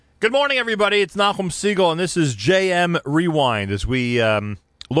Good morning, everybody. It's Nachum Segal, and this is JM Rewind as we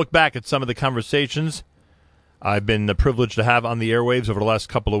look back at some of the conversations I've been privileged to have on the airwaves over the last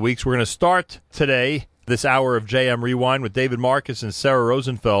couple of weeks. We're going to start today, this hour of JM Rewind, with David Marcus and Sarah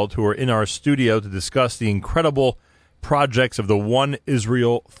Rosenfeld, who are in our studio to discuss the incredible projects of the One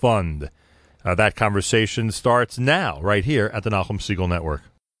Israel Fund. That conversation starts now, right here at the Nachum Segal Network.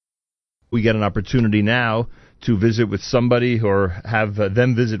 We get an opportunity now to visit with somebody or have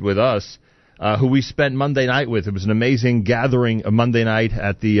them visit with us, who we spent Monday night with. It was an amazing gathering Monday night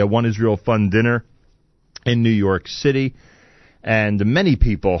at the One Israel Fund dinner in New York City, and many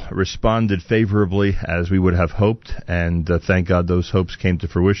people responded favorably, as we would have hoped, and thank God those hopes came to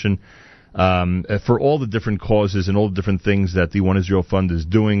fruition. For all the different causes and all the different things that the One Israel Fund is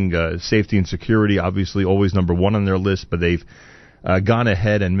doing, safety and security, obviously always number one on their list, but they've gone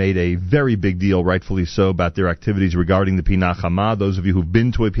ahead and made a very big deal, rightfully so, about their activities regarding the Pinach Hama. Those of you who've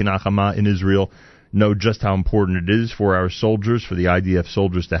been to a Pinach Hama in Israel know just how important it is for our soldiers, for the IDF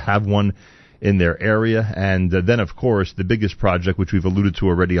soldiers, to have one in their area. And then, of course, the biggest project, which we've alluded to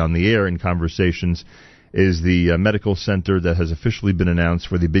already on the air in conversations, is the medical center that has officially been announced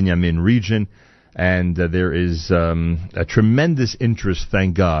for the Binyamin region. And there is a tremendous interest,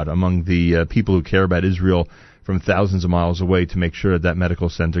 thank God, among the people who care about Israel from thousands of miles away to make sure that that medical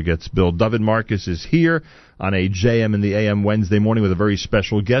center gets built. David Marcus is here on a JM in the AM Wednesday morning with a very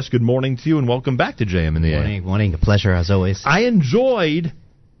special guest. Good morning to you, and welcome back to JM in the AM. Morning. A pleasure, as always. I enjoyed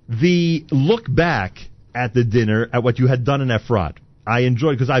the look back at the dinner at what you had done in Efrat. I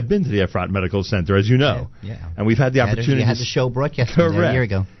enjoyed, because I've been to the Efrat Medical Center, as you know. Yeah. And we've had the opportunity. You had the show broadcast a year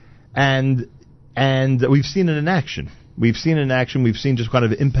ago. And we've seen it in action. We've seen it in action. We've seen just kind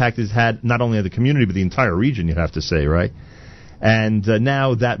of the impact it's had, not only on the community, but the entire region, you'd have to say, right? And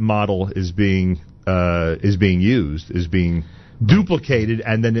now that model is being used, is being duplicated,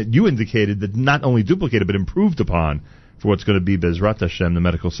 and then you indicated that not only duplicated, but improved upon for what's going to be Bezrat Hashem, the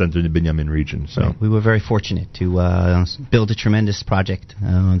medical center in the Binyamin region. So right. We were very fortunate to build a tremendous project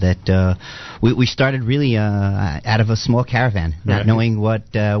that we started really out of a small caravan, not knowing where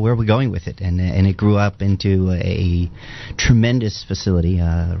we're going with it, and it grew up into a tremendous facility,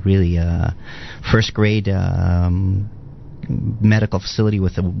 really first grade medical facility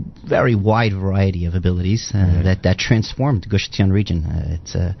with a very wide variety of abilities that transformed the Gush Etzion region.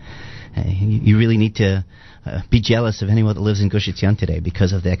 You really need to be jealous of anyone that lives in Gush Etzion today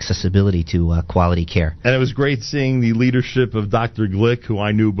because of the accessibility to quality care. And it was great seeing the leadership of Dr. Glick, who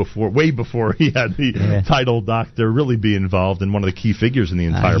I knew way before he had the title doctor, really be involved in one of the key figures in the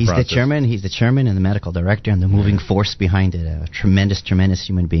entire process. He's the chairman and the medical director and the moving force behind it. A tremendous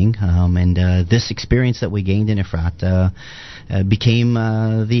human being. And this experience that we gained in Efrat became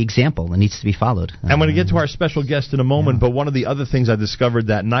the example that needs to be followed. I'm going to get to our special guest in a moment, but one of the other things I discovered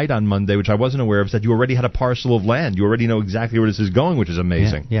that night on Monday, which I wasn't aware of, is that you already had a parcel of land. You already know exactly where this is going, which is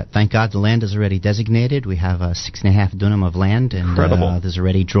amazing. Yeah. Thank God the land is already designated. We have 6.5 dunam of land, and there's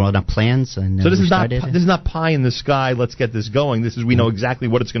already drawn up plans. And so this is not pie in the sky. Let's get this going. This is we know exactly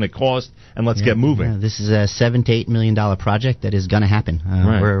what it's going to cost, and let's get moving. Yeah. This is a $7 to $8 million project that is going to happen.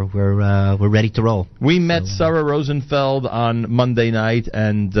 We're ready to roll. We met Sarah Rosenfeld on Monday night,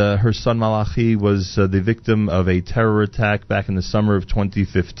 and her son Malachi was the victim of a terror attack back in the summer of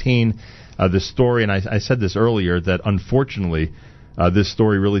 2015. The story, and I said this earlier, that unfortunately this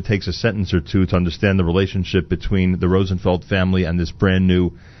story really takes a sentence or two to understand the relationship between the Rosenfeld family and this brand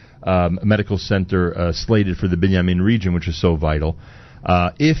new medical center slated for the Binyamin region, which is so vital.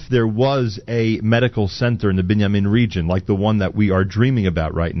 If there was a medical center in the Binyamin region, like the one that we are dreaming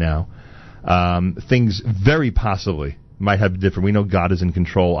about right now, things very possibly might have been different. We know God is in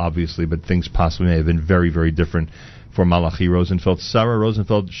control, obviously, but things possibly may have been very, very different for Malachi Rosenfeld. Sarah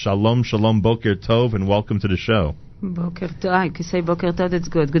Rosenfeld, shalom, boker tov, and welcome to the show. Boker tov. I could say boker tov, that's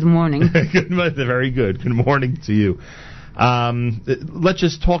good. Good morning. Very good. Good morning to you. Let's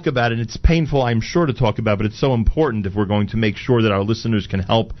just talk about it. It's painful, I'm sure, to talk about, but it's so important if we're going to make sure that our listeners can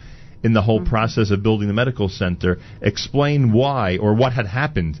help in the whole process of building the medical center. Explain why or what had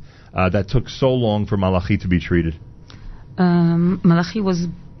happened that took so long for Malachi to be treated. Malachi was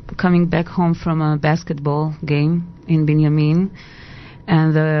coming back home from a basketball game in Binyamin,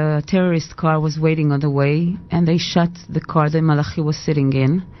 and the terrorist car was waiting on the way, and they shot the car that Malachi was sitting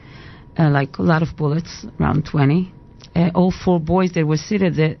in, like a lot of bullets, around 20. All 4 boys that were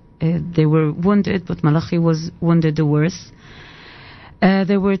seated there, they were wounded, but Malachi was wounded the worst.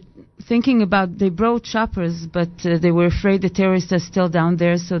 They were thinking about, they brought choppers, but they were afraid the terrorists are still down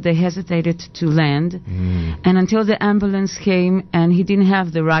there, so they hesitated to land. And until the ambulance came, and he didn't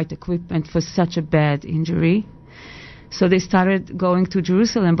have the right equipment for such a bad injury, So they started going to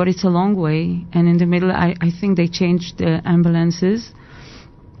Jerusalem, but it's a long way. And in the middle, I think they changed the ambulances.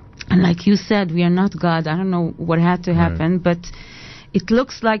 And like you said, we are not God. I don't know what had to happen, but it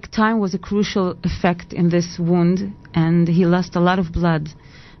looks like time was a crucial effect in this wound, and he lost a lot of blood.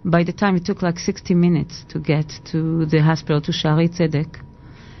 By the time, it took like 60 minutes to get to the hospital, to Shari Tzedek.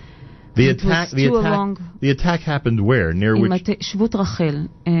 The attack happened where? Near in which? Shvut Rachel,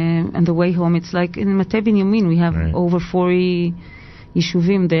 on the way home. It's like in Mate Binyamin, we have over 40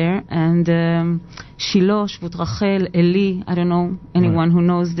 yeshuvim there, and Shiloh, Shvut Rachel, Eli, I don't know anyone who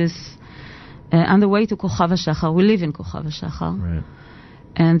knows this. On the way to Kochav HaShachar, we live in Kochav HaShachar. Right.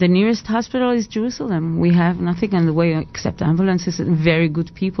 And the nearest hospital is Jerusalem. We have nothing on the way except ambulances and very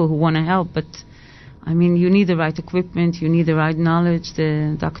good people who want to help, but I mean, you need the right equipment, you need the right knowledge,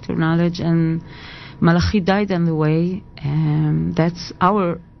 the doctor knowledge, and Malachi died on the way. That's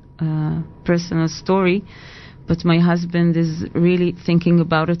our personal story, but my husband is really thinking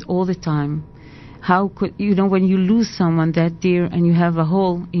about it all the time. How could, when you lose someone that dear and you have a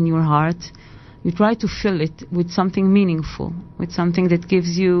hole in your heart, you try to fill it with something meaningful, with something that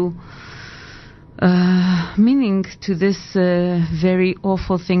gives you meaning to this very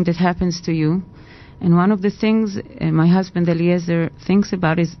awful thing that happens to you. And one of the things my husband Eliezer thinks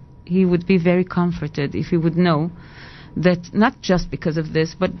about is he would be very comforted if he would know that not just because of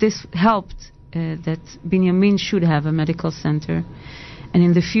this, but this helped that Binyamin should have a medical center. And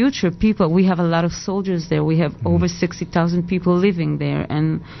in the future, we have a lot of soldiers there. We have over 60,000 people living there.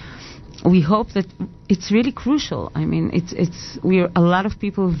 And we hope that it's really crucial. I mean, we're a lot of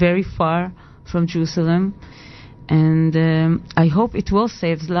people very far from Jerusalem. And I hope it will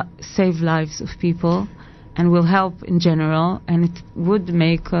save lives of people and will help in general, and it would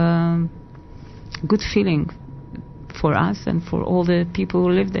make a good feeling for us and for all the people who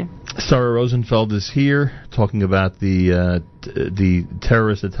live there. Sarah Rosenfeld is here talking about the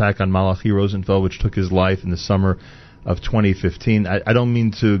terrorist attack on Malachi Rosenfeld, which took his life in the summer of 2015. I don't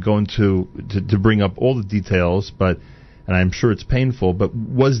mean to go into to bring up all the details, and I'm sure it's painful, but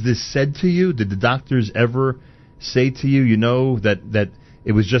was this said to you? Did the doctors ever say to you, that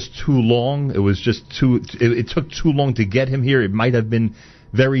it was just too long, it took too long to get him here, it might have been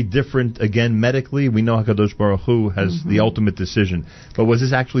very different again medically? We know HaKadosh Baruch Hu has the ultimate decision. But was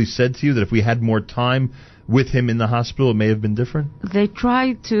this actually said to you, that if we had more time with him in the hospital, it may have been different? They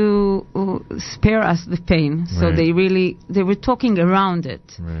tried to spare us the pain, so they were talking around it.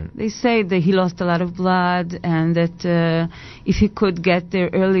 Right. They say that he lost a lot of blood and that if he could get there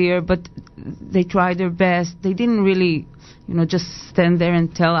earlier, but they tried their best. They didn't really, just stand there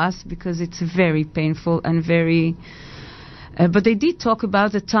and tell us, because it's very painful and very... but they did talk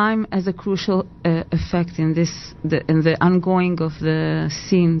about the time as a crucial effect in the ongoing of the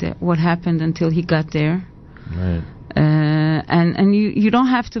scene, what happened until he got there. Right. And you don't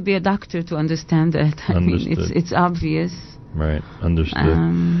have to be a doctor to understand that. I mean, it's obvious. Right. Understood.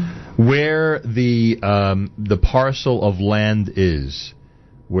 Where the parcel of land is,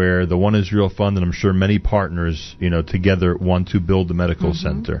 where the One Israel Fund and I'm sure many partners, together want to build the medical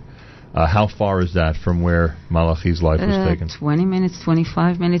center. How far is that from where Malachi's life was taken? 20 minutes,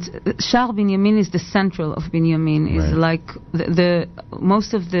 25 minutes. Shar Binyamin is the central of Binyamin. Is like the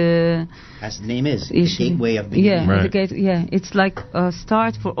most of the... As the name is, the gateway of Binyamin. Yeah, it's like a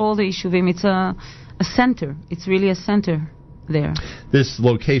start for all the Yeshuvim. It's a center. It's really a center there. This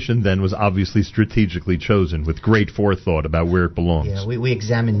location then was obviously strategically chosen with great forethought about where it belongs. Yeah, we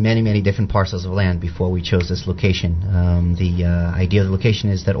examined many different parcels of land before we chose this location. The idea of the location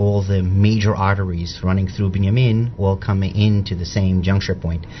is that all the major arteries running through Binyamin all come into the same juncture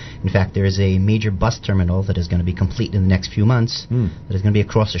point. In fact, there is a major bus terminal that is going to be complete in the next few months that is going to be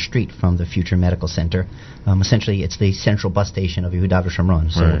across the street from the future medical center. Essentially, it's the central bus station of Yehuda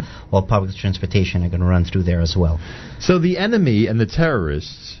V'Shomron, so all public transportation are going to run through there as well. So the enemy and the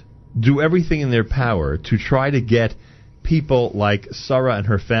terrorists do everything in their power to try to get people like Sarah and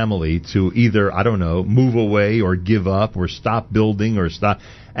her family to either, move away or give up or stop building or stop.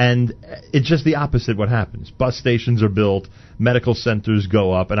 And it's just the opposite what happens. Bus stations are built, medical centers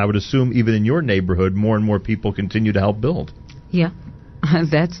go up, and I would assume even in your neighborhood more and more people continue to help build. Yeah,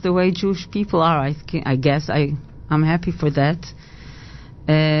 that's the way Jewish people are. I guess I'm happy for that.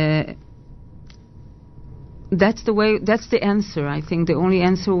 That's the answer. I think the only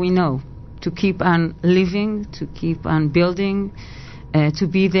answer we know, to keep on living, to keep on building, to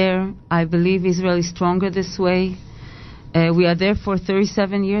be there. I believe Israel is stronger this way. We are there for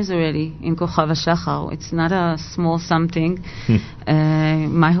 37 years already in Kochav HaShachar. It's not a small something.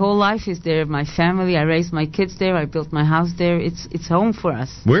 My whole life is there. My family, I raised my kids there. I built my house there. It's home for us.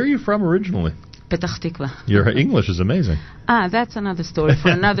 Where are you from originally? Petach Tikva. Your English is amazing. That's another story for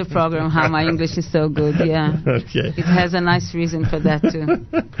another program, how my English is so good, yeah. Okay. It has a nice reason for that, too.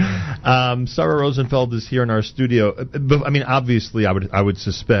 Sarah Rosenfeld is here in our studio. I mean, obviously, I would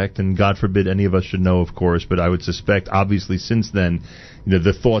suspect, and God forbid any of us should know, of course, but I would suspect, obviously, since then,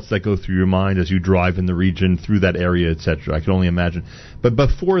 the thoughts that go through your mind as you drive in the region, through that area, etc. I can only imagine. But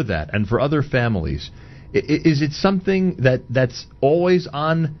before that, and for other families, is it something that's always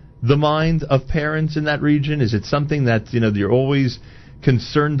on the mind of parents in that region? Is it something that you're always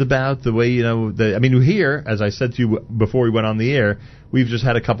concerned about? The way here, as I said to you before we went on the air, we've just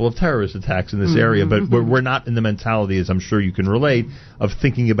had a couple of terrorist attacks in this area, but we're not in the mentality, as I'm sure you can relate, of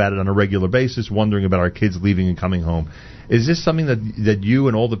thinking about it on a regular basis, wondering about our kids leaving and coming home. Is this something that you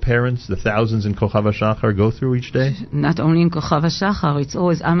and all the parents, the thousands in Kochav HaShachar, go through each day? Not only in Kochav HaShachar, it's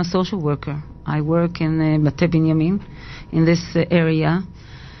always, I'm a social worker. I work in Batei Binyamin, in this area.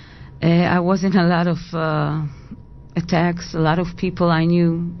 I was in a lot of attacks. A lot of people I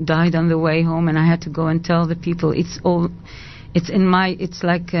knew died on the way home, and I had to go and tell the people. It's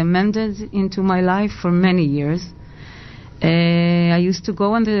like mended into my life for many years. I used to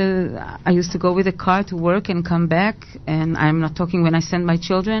go with a car to work and come back, and I'm not talking when I send my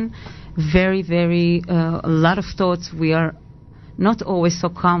children. Very, very a lot of thoughts. We are not always so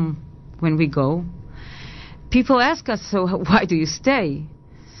calm when we go. People ask us, so why do you stay?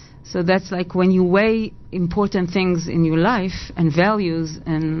 So that's like when you weigh important things in your life and values,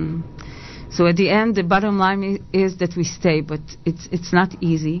 and so at the end, the bottom line is that we stay, but it's not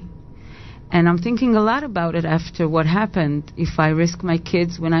easy. And I'm thinking a lot about it after what happened. If I risk my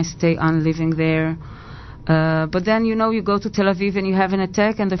kids when I stay on living there, but then you go to Tel Aviv and you have an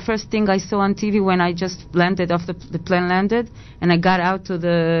attack, and the first thing I saw on TV when I just landed off the plane landed, and I got out to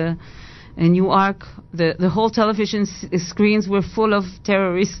the Newark, the whole television screens were full of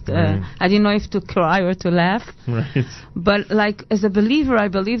terrorists. Right. I didn't know if to cry or to laugh. Right. But like as a believer, I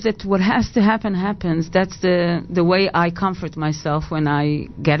believe that what has to happen happens. That's the way I comfort myself when I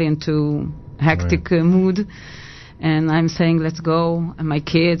get into hectic mood, and I'm saying let's go. And my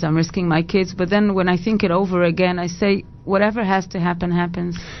kids, I'm risking my kids. But then when I think it over again, I say whatever has to happen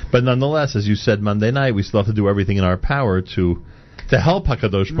happens. But nonetheless, as you said Monday night, we still have to do everything in our power to help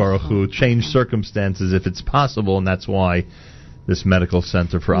HaKadosh Baruch Hu change circumstances if it's possible, and that's why this medical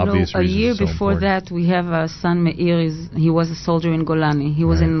center, for obvious reasons, a year is so before important. that, we have a son Meir. He was a soldier in Golani. He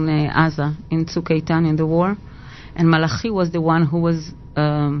was in Gaza, in Tzuk Eitan in the war, and Malachi was the one who was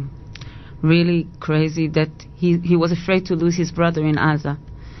really crazy that he was afraid to lose his brother in Gaza.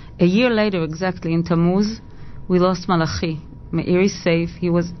 A year later, exactly in Tammuz, we lost Malachi. Meir is safe. He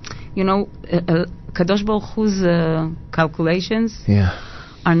was, Kadosh Baruch Hu's calculations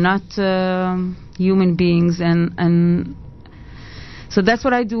are not human beings, and so that's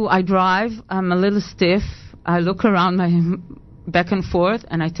what I do. I drive. I'm a little stiff. I look around my back and forth,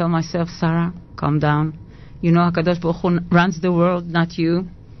 and I tell myself, Sarah, calm down. HaKadosh Baruch Hu runs the world, not you.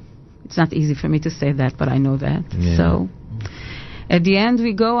 It's not easy for me to say that, but I know that. Yeah. So at the end,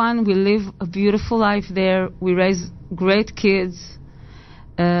 we go on. We live a beautiful life there. We raise great kids.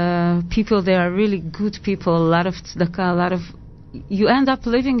 People there are really good people. A lot of tzedakah. You end up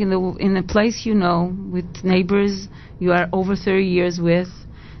living in a place with neighbors you are over 30 years with,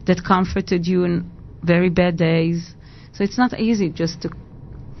 that comforted you in very bad days. So it's not easy just to.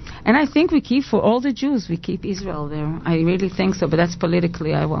 And I think for all the Jews, we keep Israel there. I really think so, but that's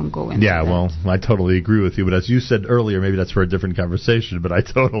politically, I won't go into that. Well, I totally agree with you. But as you said earlier, maybe that's for a different conversation, but I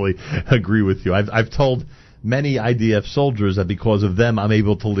totally agree with you. I've told many IDF soldiers that because of them, I'm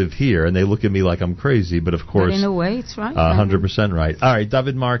able to live here, and they look at me like I'm crazy, but of course. But in a way, it's right. 100% right. All right,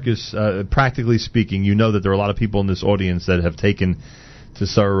 David Marcus, practically speaking, you know that there are a lot of people in this audience that have taken to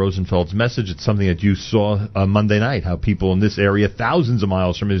Sarah Rosenfeld's message. It's something that you saw Monday night, how people in this area, thousands of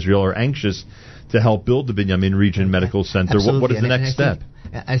miles from Israel, are anxious to help build the Binyamin Region Medical Center. What is the next step?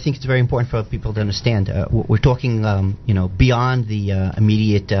 I think it's very important for people to understand. We're talking, beyond the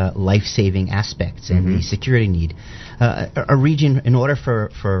immediate life-saving aspects and the security need. A region, in order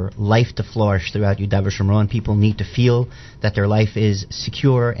for life to flourish throughout Yudav Shomron, people need to feel that their life is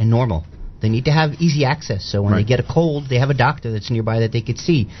secure and normal. They need to have easy access, so when they get a cold, they have a doctor that's nearby that they could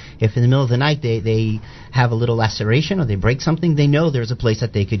see. If in the middle of the night they have a little laceration or they break something, they know there's a place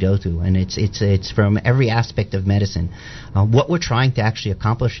that they could go to, and it's from every aspect of medicine. What we're trying to actually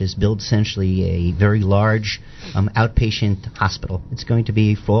accomplish is build essentially a very large outpatient hospital. It's going to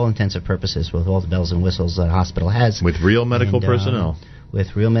be, for all intents and purposes, with all the bells and whistles that a hospital has. With real medical personnel.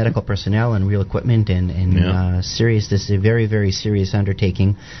 with real medical personnel and real equipment and serious. This is a very, very serious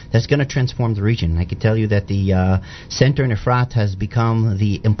undertaking that's going to transform the region. I can tell you that the center in Efrat has become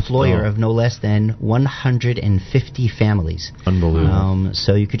the employer of no less than 150 families. Unbelievable.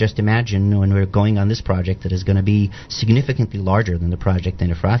 So you could just imagine when we're going on this project that is going to be significantly larger than the project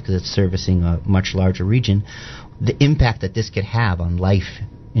in Efrat because it's servicing a much larger region, the impact that this could have on life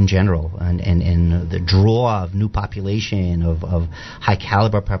in general, and the draw of new population, of high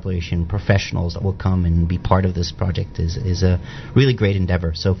caliber population, professionals that will come and be part of this project is a really great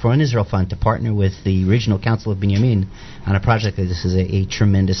endeavor. So for One Israel Fund to partner with the Regional Council of Binyamin on a project like this is a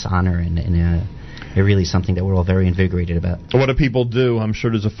tremendous honor and really something that we're all very invigorated about. What do people do? I'm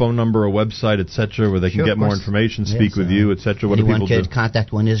sure there's a phone number, a website, etc., where they can get more information, speak with you, etc. What do people do? Anyone could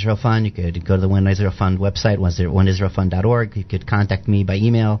contact One Israel Fund. You could go to the One Israel Fund website, oneisraelfund.org. You could contact me by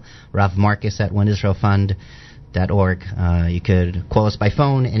email, Rav Marcus at oneisraelfund.org. You could call us by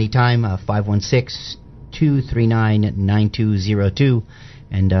phone anytime, 516-239-9202,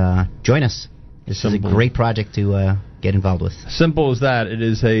 and join us. This is a great project to get involved with. Simple as that. It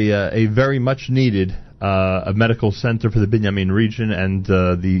is a very much needed a medical center for the Binyamin region, and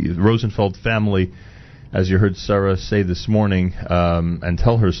the Rosenfeld family, as you heard Sarah say this morning and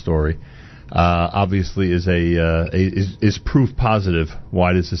tell her story, obviously is proof positive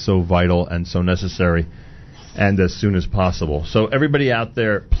why this is so vital and so necessary, and as soon as possible. So everybody out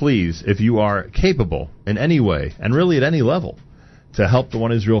there, please, if you are capable in any way, and really at any level, to help the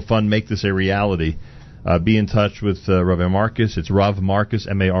One Israel Fund make this a reality, be in touch with Rav Marcus. It's Rav Marcus,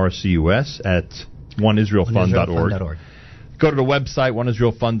 Marcus, at oneisraelfund.org. Go to the website,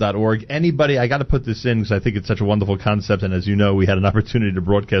 oneisraelfund.org. Anybody, I got to put this in because I think it's such a wonderful concept, and as you know, we had an opportunity to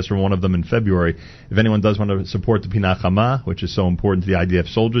broadcast from one of them in February. If anyone does want to support the Pinach Hama, which is so important to the IDF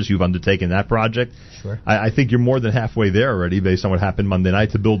soldiers, you've undertaken that project. Sure. I think you're more than halfway there already, based on what happened Monday night,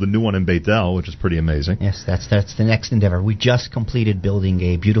 to build a new one in Beit El, which is pretty amazing. Yes, that's the next endeavor. We just completed building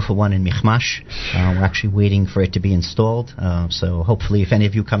a beautiful one in Michmash. We're actually waiting for it to be installed. So hopefully, if any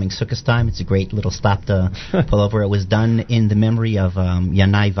of you coming Sukkot time, it's a great little stop to pull over. It was done in the memory of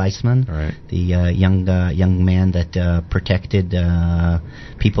Yanai Weissman, the young man that protected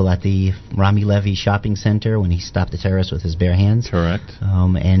people at the Rami Levy shopping center when he stopped the terrorists with his bare hands. Correct.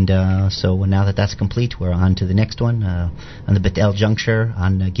 So now that that's complete, we're on to the next one on the Beit El juncture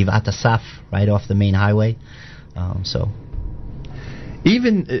on Givat Asaf, right off the main highway. I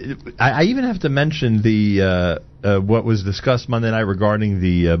even have to mention the what was discussed Monday night regarding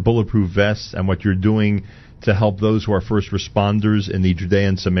the bulletproof vests and what you're doing to help those who are first responders in the Judea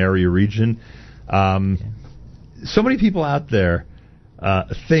and Samaria region. So many people out there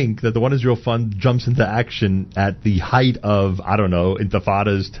think that the One Israel Fund jumps into action at the height of, I don't know,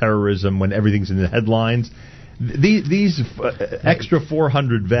 intifadas, terrorism, when everything's in the headlines. These extra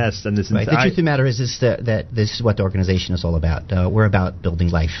 400 vests and this The truth of the matter is that this is what the organization is all about. We're about building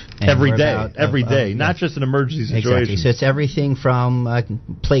life. Every day, not just an emergency situation. Exactly. So it's everything from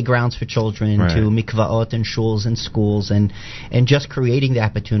playgrounds for children to mikvaot and shuls and schools and just creating the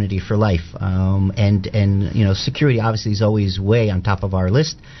opportunity for life. And security obviously is always way on top of our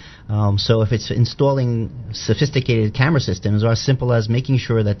list. So if it's installing sophisticated camera systems or as simple as making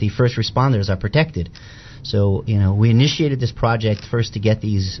sure that the first responders are protected. So, we initiated this project first to get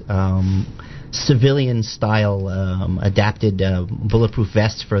these civilian-style adapted bulletproof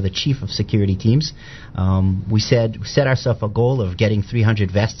vests for the chief of security teams. We set ourselves a goal of getting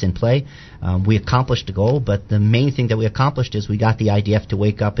 300 vests in play. We accomplished the goal, but the main thing that we accomplished is we got the IDF to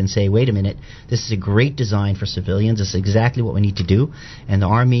wake up and say, wait a minute, this is a great design for civilians. This is exactly what we need to do. And the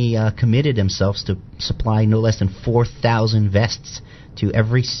Army committed themselves to supply no less than 4,000 vests to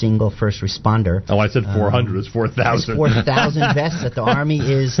every single first responder. Oh, I said 400. It's 4,000. 4,000 vests that the Army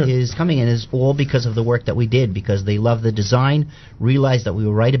is coming in. Is all because of the work that we did, because they love the design, realized that we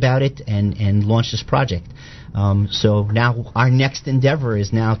were right about it, and launched this project. So now our next endeavor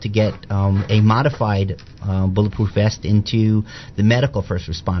is now to get a modified bulletproof vest into the medical first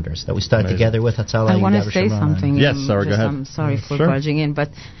responders that we started together with Hatzalah. I want to say something. Yes, Sarah, go ahead. I'm sorry for barging in,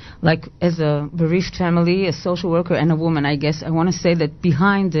 but like as a bereaved family, a social worker, and a woman, I guess, I want to say that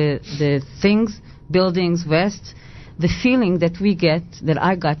behind the things, buildings, vests, the feeling that we get, that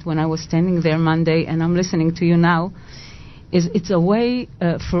I got when I was standing there Monday, and I'm listening to you now, it's a way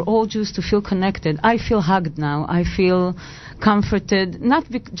for all Jews to feel connected. I feel hugged now. I feel comforted, not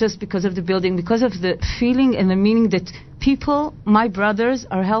just because of the building, because of the feeling and the meaning that people, my brothers,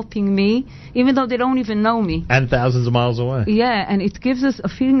 are helping me, even though they don't even know me. And thousands of miles away. Yeah, and it gives us a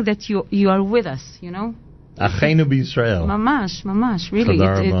feeling that you are with us, Achenu b'Yisrael. Mamash, really.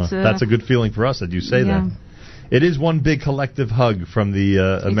 That's a good feeling for us that you say that. It is one big collective hug from the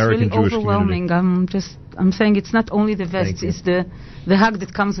American Jewish Jewish overwhelming. community. I'm saying it's not only the vest, it's the hug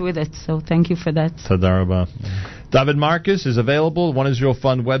that comes with it. So thank you for that. Tadar Rabba. David Marcus is available. One Israel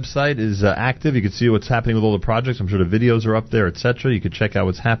Fund website is active. You can see what's happening with all the projects. I'm sure the videos are up there, etc. You can check out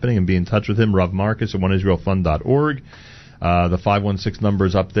what's happening and be in touch with him. Rav Marcus at oneisraelfund.org. The 516 number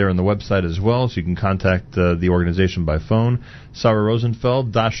is up there on the website as well, so you can contact the organization by phone. Sarah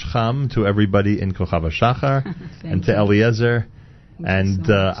Rosenfeld, Dash Cham to everybody in Kochav HaShachar, and to Eliezer. And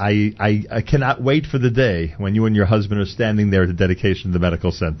I cannot wait for the day when you and your husband are standing there at the dedication of the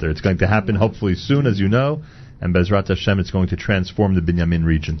medical center. It's going to happen hopefully soon, as you know. And Bezrat Hashem, it's going to transform the Binyamin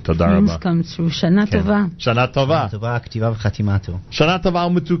region. Toda Rabba. Come true. Shana Tova. Shana Tova. Shana Tova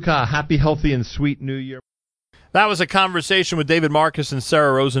Mutuka. Happy, healthy, and sweet New Year. That was a conversation with David Marcus and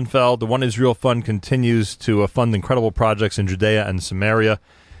Sarah Rosenfeld. The One Israel Fund continues to fund incredible projects in Judea and Samaria.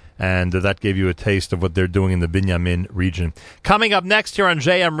 And that gave you a taste of what they're doing in the Binyamin region. Coming up next here on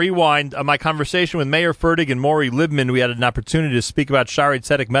JM Rewind, my conversation with Meir Fertig and Maury Libman. We had an opportunity to speak about Shaarei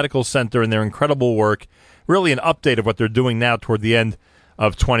Tzedek Medical Center and their incredible work. Really an update of what they're doing now toward the end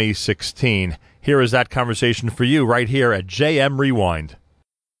of 2016. Here is that conversation for you right here at JM Rewind.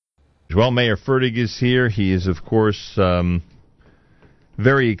 Well, Meir Fertig is here. He is, of course,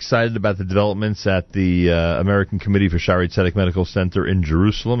 very excited about the developments at the American Committee for Shaarei Tzedek Medical Center in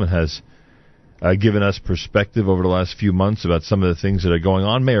Jerusalem, and has given us perspective over the last few months about some of the things that are going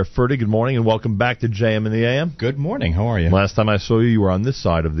on. Meir Fertig, good morning, and welcome back to JM in the AM. Good morning. How are you? Last time I saw you, you were on this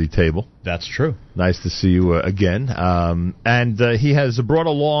side of the table. That's true. Nice to see you again. And he has brought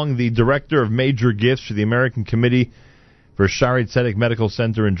along the Director of Major Gifts for the American Committee for Shaarei Tzedek Medical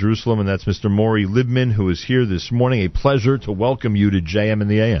Center in Jerusalem, and that's Mr. Maury Libman, who is here this morning. A pleasure to welcome you to JM in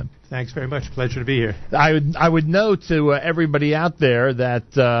the AM. Thanks very much. Pleasure to be here. I would note to everybody out there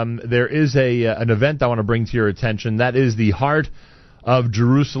that there is an event I want to bring to your attention. That is the Heart of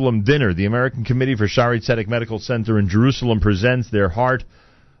Jerusalem dinner. The American Committee for Shaarei Tzedek Medical Center in Jerusalem presents their Heart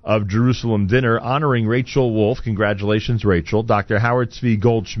of Jerusalem dinner, honoring Rachel Wolf. Congratulations, Rachel. Dr. Howard Tzvi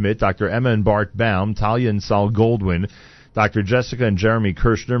Goldschmidt, Dr. Emma and Bart Baum, Talia and Sal Goldwyn, Dr. Jessica and Jeremy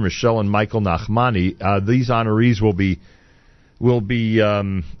Kirshner, Michelle and Michael Nachmani. These honorees will be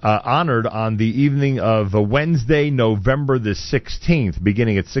honored on the evening of Wednesday, November the 16th,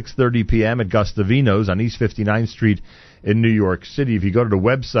 beginning at 6:30 p.m. at Gustavino's on East 59th Street in New York City. If you go to the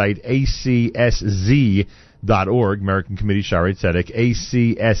website ACSZ.org, American Committee Shaarei Tzedek,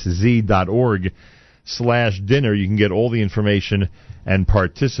 ACSZ.org/dinner, you can get all the information and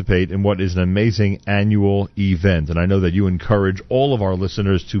participate in what is an amazing annual event. And I know that you encourage all of our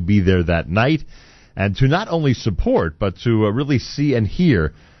listeners to be there that night and to not only support, but to really see and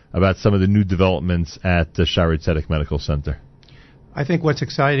hear about some of the new developments at the Shaarei Tzedek Medical Center. I think what's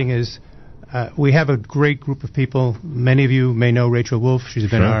exciting is we have a great group of people. Many of you may know Rachel Wolf. She's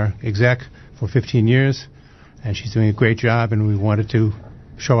been our exec for 15 years, and she's doing a great job, and we wanted to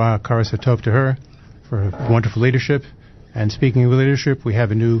show our Karas HaTov to her for her wonderful leadership. And speaking of leadership, we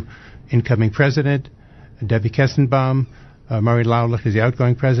have a new incoming president, Debbie Kestenbaum. Murray Laulich is the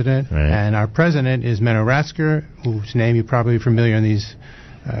outgoing president. Right. And our president is Menno Rasker, whose name you're probably familiar in these.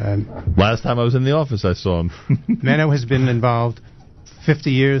 Last time I was in the office, I saw him. Menno has been involved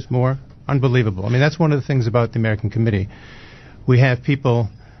 50 years more. Unbelievable. I mean, that's one of the things about the American Committee. We have people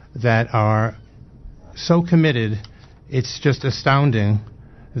that are so committed, it's just astounding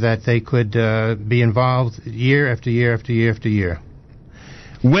that they could be involved year after year after year after year.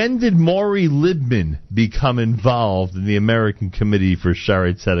 When did Maury Libman become involved in the American Committee for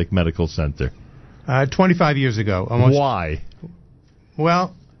Shaarei Tzedek Medical Center? 25 years ago. Almost. Why?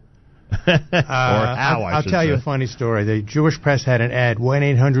 Well, I'll tell you a funny story. The Jewish press had an ad,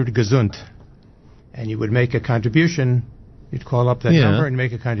 1-800-GESUND, and you would make a contribution. You'd call up that number and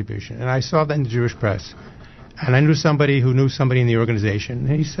make a contribution. And I saw that in the Jewish press. And I knew somebody who knew somebody in the organization.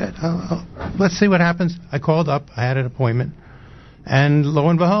 And he said, let's see what happens. I called up. I had an appointment. And lo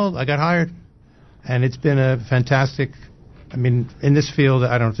and behold, I got hired. And it's been a fantastic, I mean, in this field,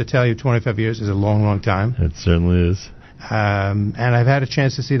 I don't have to tell you, 25 years is a long, long time. It certainly is. And I've had a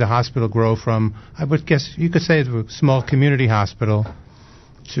chance to see the hospital grow from, I would guess you could say, a small community hospital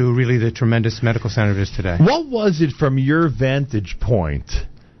to really the tremendous medical center it is today. What was it from your vantage point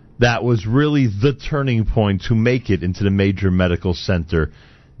that was really the turning point to make it into the major medical center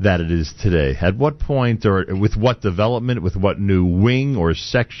that it is today? At what point, or with what development, with what new wing or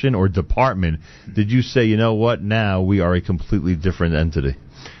section or department did you say, you know what, now we are a completely different entity?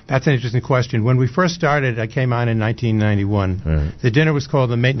 That's an interesting question. When we first started, I came on in 1991. Right. The dinner was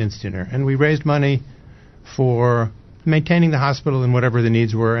called the Maintenance Dinner, and we raised money for maintaining the hospital and whatever the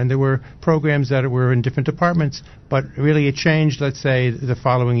needs were, and there were programs that were in different departments, but really it changed, let's say, the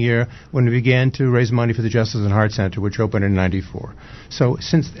following year when we began to raise money for the Justice and Heart Center, which opened in 94. So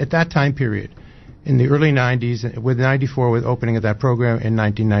since at that time period, in the early 90s, with 94, with opening of that program in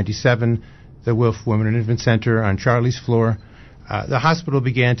 1997, the Wilf Women and Infant Center on Charlie's floor, the hospital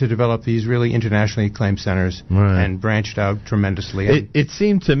began to develop these really internationally acclaimed centers and branched out tremendously. It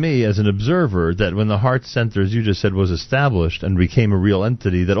seemed to me, as an observer, that when the Heart Center, as you just said, was established and became a real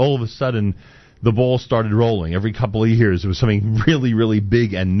entity, that all of a sudden the ball started rolling. Every couple of years, there was something really, really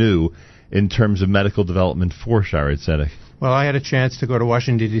big and new in terms of medical development for Shaare Zedek. Well, I had a chance to go to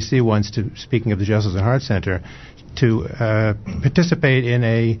Washington, D.C. once, speaking of the Justice and Heart Center, to participate in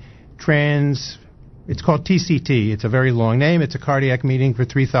a it's called TCT. It's a very long name. It's a cardiac meeting for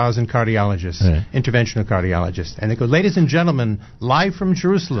 3,000 cardiologists, interventional cardiologists. And they go, ladies and gentlemen, live from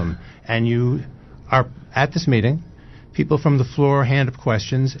Jerusalem. And you are at this meeting. People from the floor hand up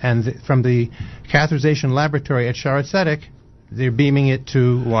questions. And from the catheterization laboratory at Shaare Zedek, they're beaming it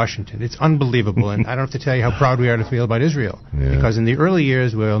to Washington. It's unbelievable. And I don't have to tell you how proud we are to feel about Israel. Because in the early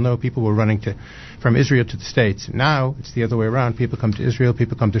years, we all know people were running from Israel to the States. Now, it's the other way around. People come to Israel,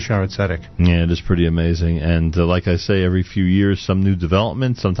 people come to Shaare Zedek. Yeah, it is pretty amazing. And like I say, every few years, some new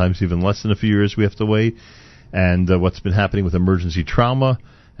development, sometimes even less than a few years we have to wait. And what's been happening with emergency trauma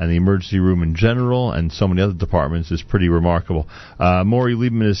and the emergency room in general and so many other departments is pretty remarkable. Maury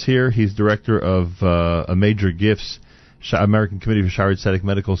Liebman is here. He's director of Major Gifts, American Committee for Shaare Zedek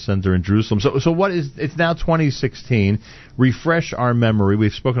Medical Center in Jerusalem. So what is, it's now 2016. Refresh our memory.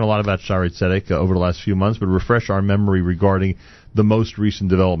 We've spoken a lot about Shaare Zedek over the last few months, but refresh our memory regarding the most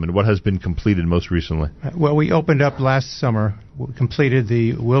recent development. What has been completed most recently? Well, we opened up last summer. We completed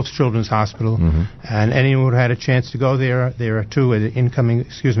the Wilf's Children's Hospital, and anyone who had a chance to go there, there are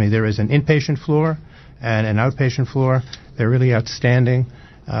there is an inpatient floor and an outpatient floor. They're really outstanding.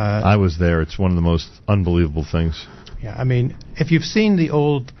 I was there. It's one of the most unbelievable things. Yeah, I mean, if you've seen the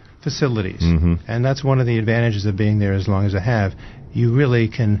old facilities, and that's one of the advantages of being there as long as I have, you really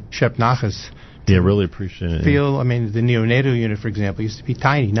can shep nachas. Yeah, really appreciate it. I mean, the neonatal unit, for example, used to be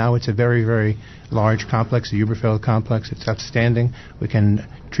tiny. Now it's a very, very large complex, the Uberfeld complex. It's outstanding. We can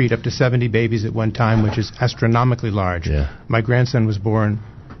treat up to 70 babies at one time, which is astronomically large. Yeah. My grandson was born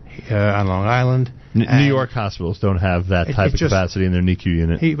on Long Island. New York hospitals don't have that type of capacity in their NICU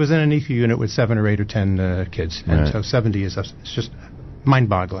unit. He was in a NICU unit with 7 or 8 or 10 kids, and so 70 is it's just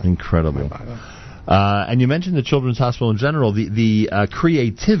mind-boggling. Incredible. And you mentioned the Children's Hospital in general. The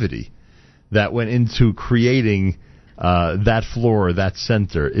creativity that went into creating that floor, that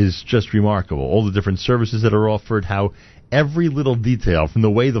center, is just remarkable. All the different services that are offered, how every little detail, from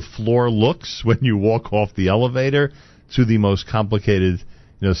the way the floor looks when you walk off the elevator to the most complicated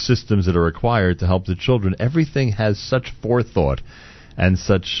systems that are required to help the children. Everything has such forethought and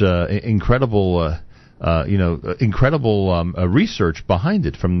such incredible research behind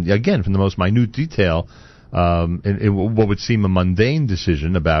it. From the most minute detail, in what would seem a mundane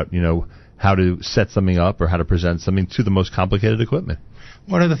decision about how to set something up or how to present something to the most complicated equipment.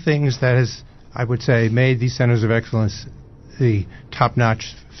 One of the things that has, I would say, made these centers of excellence the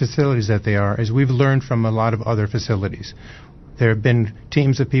top-notch facilities that they are is we've learned from a lot of other facilities. There have been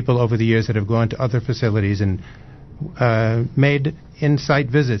teams of people over the years that have gone to other facilities and made in-site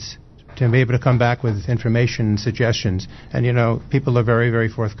visits to be able to come back with information and suggestions. And, people are very, very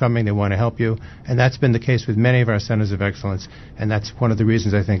forthcoming. They want to help you. And that's been the case with many of our centers of excellence. And that's one of the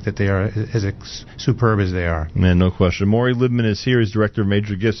reasons I think that they are as superb as they are. Man, no question. Maury Liebman is here. He's Director of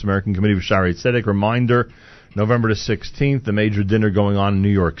Major Gifts, American Committee for Shaare Zedek. Reminder, November the 16th, the major dinner going on in New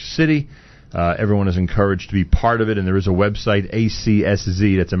York City. Everyone is encouraged to be part of it, and there is a website,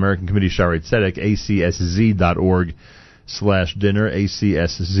 ACSZ, that's American Committee Shaare Zedek, ACSZ.org/dinner,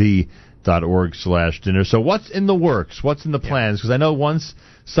 ACSZ.org/dinner. So what's in the works? What's in the plans? Because I know once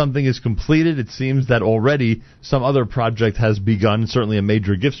something is completed, it seems that already some other project has begun, certainly a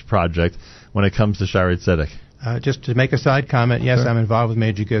Major Gifts project, when it comes to Shaare Zedek. Just to make a side comment, yes, sure. I'm involved with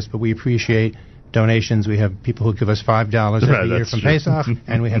Major Gifts, but we appreciate donations. We have people who give us $5 every year from Pesach,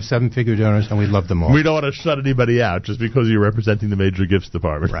 and we have 7-figure donors, and we love them all. We don't want to shut anybody out just because you're representing the Major Gifts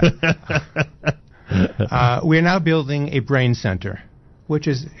Department. Right. We're now building a brain center, which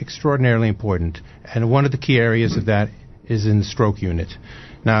is extraordinarily important, and one of the key areas of that is in the stroke unit.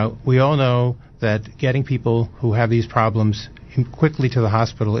 Now, we all know that getting people who have these problems quickly to the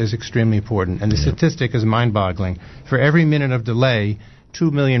hospital is extremely important, and the statistic is mind-boggling. For every minute of delay, 2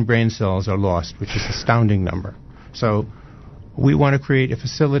 million brain cells are lost, which is an astounding number. So we want to create a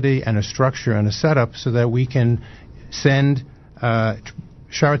facility and a structure and a setup so that we can send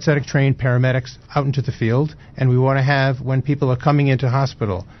Shaare Zedek trained paramedics out into the field, and we want to have, when people are coming into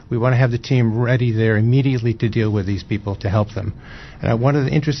hospital, we want to have the team ready there immediately to deal with these people to help them. And one of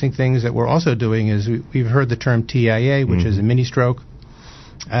the interesting things that we're also doing is we've heard the term TIA, which is a mini stroke.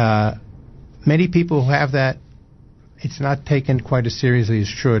 Many people who have that, it's not taken quite as seriously as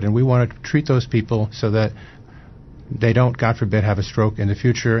it should, and we want to treat those people so that they don't, God forbid, have a stroke in the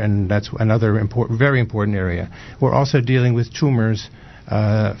future, and that's another very important area. We're also dealing with tumors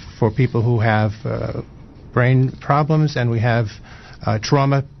for people who have brain problems, and we have a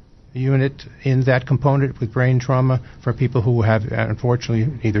trauma unit in that component with brain trauma for people who have,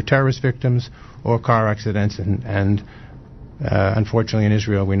 unfortunately, either terrorist victims or car accidents, and unfortunately in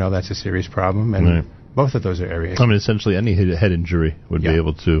Israel we know that's a serious problem, and both of those are areas. I mean, essentially any head injury would be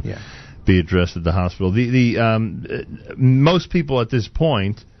able to be addressed at the hospital. Most people at this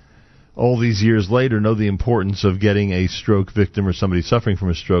point, all these years later, know the importance of getting a stroke victim or somebody suffering from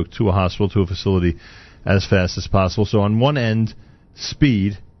a stroke to a hospital, to a facility, as fast as possible. So on one end,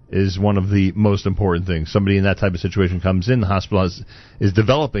 speed is one of the most important things. Somebody in that type of situation comes in, the hospital is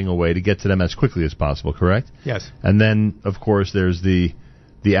developing a way to get to them as quickly as possible, correct? Yes. And then, of course, there's the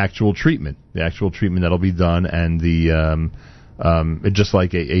actual treatment that'll be done, and just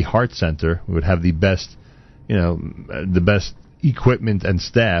like a heart center, we would have the best equipment and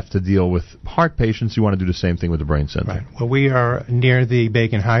staff to deal with heart patients. You want to do the same thing with the brain center. Right. Well, we are near the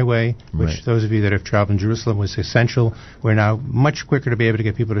Bacon Highway, which those of you that have traveled in Jerusalem was essential. We're now much quicker to be able to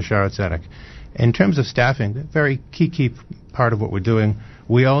get people to Shaare Zedek. In terms of staffing, a very key part of what we're doing,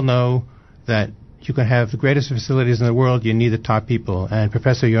 we all know that you can have the greatest facilities in the world, you need the top people. And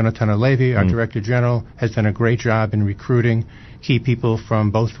Professor Yonatan Halevi, our Director General, has done a great job in recruiting key people from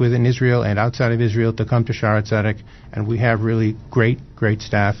both within Israel and outside of Israel to come to Shaare Zedek. And we have really great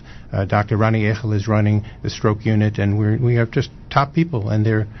staff. Dr. Rani Echel is running the stroke unit, and we have just top people, and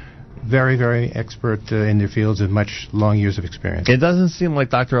they're very, very expert in their fields with long years of experience. It doesn't seem like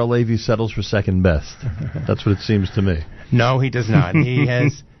Dr. Halevi settles for second best. That's what it seems to me. No, he does not. He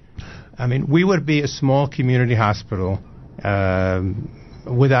has... I mean, we would be a small community hospital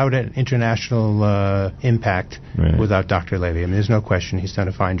without an international impact without Dr. Levy. I mean, there's no question he's done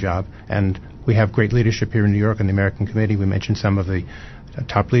a fine job. And we have great leadership here in New York on the American Committee. We mentioned some of the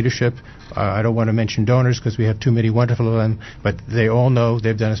top leadership. I don't want to mention donors because we have too many wonderful of them, but they all know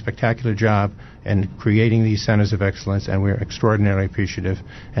they've done a spectacular job in creating these centers of excellence, and we're extraordinarily appreciative.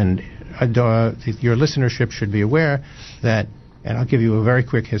 And your listenership should be aware that, and I'll give you a very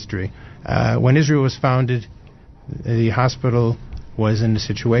quick history. When Israel was founded, the hospital was in the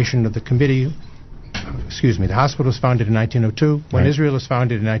situation of the committee. The hospital was founded in 1902. When Israel was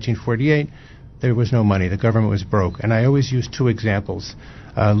founded in 1948, there was no money. The government was broke. And I always use two examples.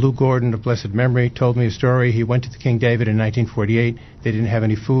 Lou Gordon of blessed memory told me a story. He went to the King David in 1948. They didn't have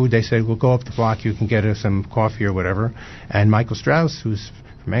any food. They said, well, go up the block. You can get us some coffee or whatever. And Michael Strauss, who's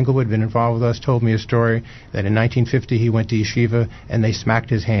from Englewood, been involved with us, told me a story that in 1950 he went to yeshiva and they smacked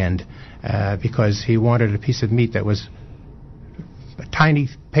his hand because he wanted a piece of meat that was a tiny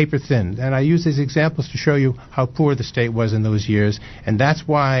paper thin. And I use these examples to show you how poor the state was in those years. And that's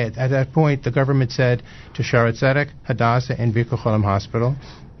why at that point the government said to Shaare Zedek, Hadassah, and Birkut Cholim Hospital,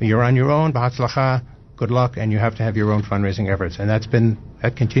 you're on your own, b'hatzlacha, good luck, and you have to have your own fundraising efforts. And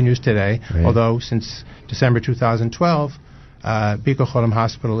that continues today, although since December 2012, Birkut Cholim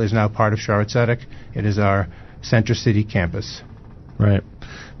Hospital is now part of Shaare Zedek. It is our Center City campus. Right.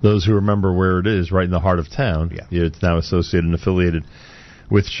 Those who remember where it is, right in the heart of town, it's now associated and affiliated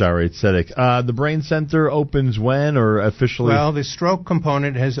with Shaare Zedek. The Brain Center opens when, or officially? Well, the stroke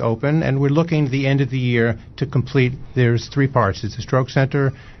component has opened, and we're looking at the end of the year to complete. There's three parts. It's the stroke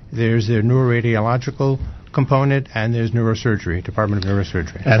center, there's the neuroradiological component, and there's neurosurgery, Department of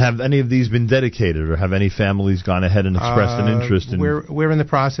Neurosurgery. And have any of these been dedicated, or have any families gone ahead and expressed an interest in? We're in the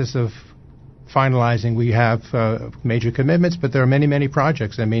process of finalizing. We have major commitments, but there are many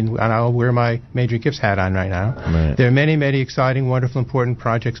projects. I mean, and I'll wear my major gifts hat on right now. Right. There are many exciting, wonderful, important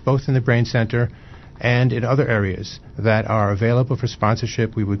projects, both in the Brain Center and in other areas that are available for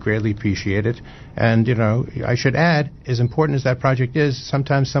sponsorship. We would greatly appreciate it. And, I should add, as important as that project is,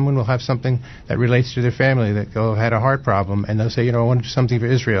 sometimes someone will have something that relates to their family, that had a heart problem, and they'll say, I want to do something for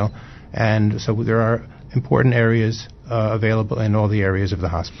Israel. And so there are important areas available in all the areas of the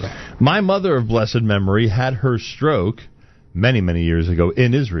hospital. My mother of blessed memory had her stroke many years ago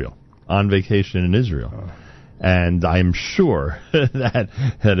in Israel, on vacation in Israel. Oh. And I'm sure that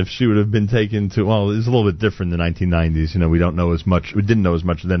if she would have been taken to, well, it's a little bit different in the 1990s. We don't know as much, we didn't know as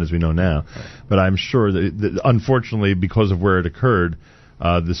much then as we know now. Right. But I'm sure that unfortunately, because of where it occurred,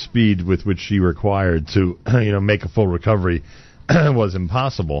 the speed with which she required to, make a full recovery was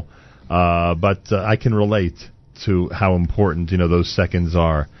impossible. But I can relate to how important, those seconds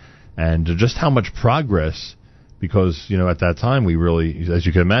are, and just how much progress, because, at that time we really, as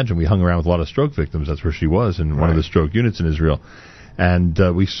you can imagine, we hung around with a lot of stroke victims. That's where she was, in one of the stroke units in Israel. And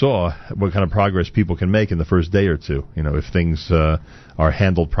we saw what kind of progress people can make in the first day or two, if things are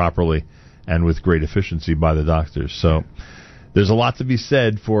handled properly and with great efficiency by the doctors. So there's a lot to be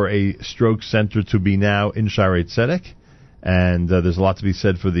said for a stroke center to be now in Shaarei Tzedek. And there's a lot to be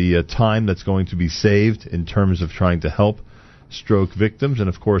said for the time that's going to be saved in terms of trying to help stroke victims. And,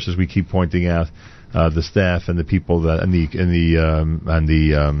 of course, as we keep pointing out, the staff and the people that and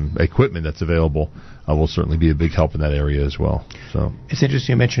the equipment that's available will certainly be a big help in that area as well. So it's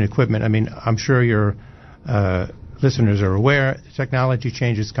interesting you mentioned equipment. I mean, I'm sure your listeners are aware technology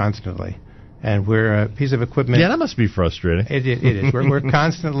changes constantly, and we're a piece of equipment. Yeah, that must be frustrating. It is. We're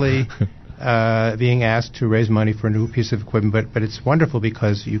constantly being asked to raise money for a new piece of equipment, but it's wonderful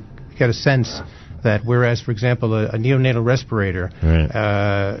because you get a sense that whereas, for example, a neonatal respirator,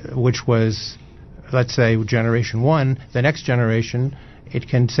 which was, let's say, generation 1, the next generation, it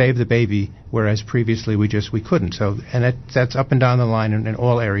can save the baby, whereas previously we couldn't. So, and that's up and down the line in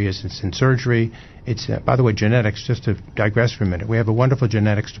all areas. It's in surgery. It's, by the way, genetics, just to digress for a minute. We have a wonderful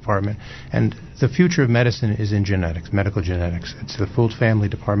genetics department, and the future of medicine is in genetics, medical genetics. It's the full family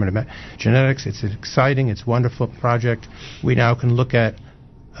department of genetics. It's an exciting, it's a wonderful project. We now can look at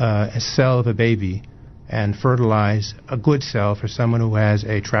a cell of a baby and fertilize a good cell for someone who has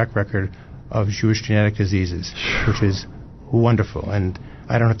a track record of Jewish genetic diseases, which is wonderful. And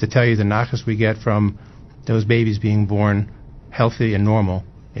I don't have to tell you the nachas we get from those babies being born healthy and normal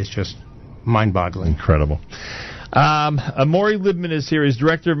is just mind-boggling. Incredible. Maury Libman is here. He's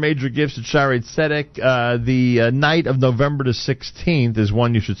director of major gifts at Shaarei Tzedek. The night of November the 16th is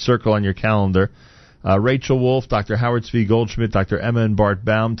one you should circle on your calendar. Rachel Wolf, Dr. Howard Zvi Goldschmidt, Dr. Emma and Bart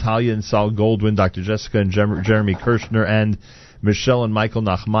Baum, Talia and Sal Goldwyn, Dr. Jessica and Jeremy Kirshner, and Michelle and Michael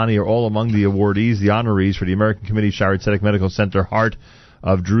Nachmani are all among the awardees, the honorees for the American Committee Shaarei Tzedek Medical Center Heart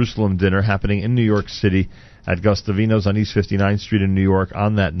of Jerusalem dinner happening in New York City at Gustavino's on East 59th Street in New York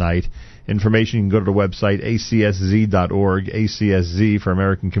on that night. Information, you can go to the website acsz.org, ACSZ for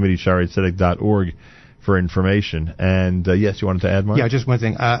American Committee ShaareiTzedek.org for information. And, yes, you wanted to add more? Yeah, just one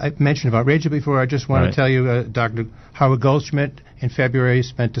thing. I mentioned about Rachel before. I just want to tell you, Dr. Howard Goldschmidt in February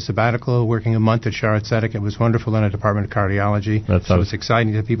spent a sabbatical working a month at Shaarei Tzedek. It was wonderful in a department of cardiology. So it's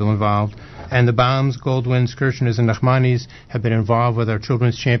exciting to people involved. And the Baums, Goldwyns, Kirshner's, and Nachmanis have been involved with our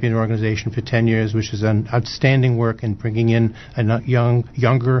Children's Champion organization for 10 years, which is an outstanding work in bringing in a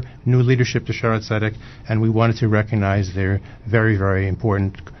younger, new leadership to Shaarei Tzedek. And we wanted to recognize their very, very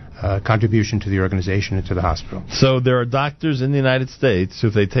important contribution to the organization and to the hospital. So there are doctors in the United States who,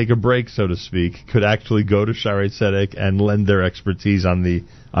 if they take a break, so to speak, could actually go to Shaarei Tzedek and lend their expertise on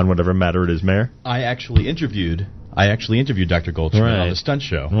whatever matter it is, Mayor? I actually interviewed Dr. Goldschmidt on the Stunt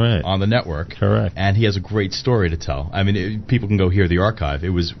Show on the network. Correct. And he has a great story to tell. I mean, people can go hear the archive. It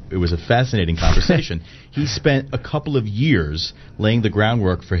was a fascinating conversation. He spent a couple of years laying the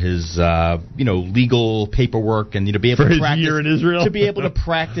groundwork for his legal paperwork and be able for to his practice year in Israel? to be able to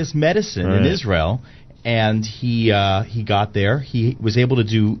practice medicine in Israel. And he got there. He was able to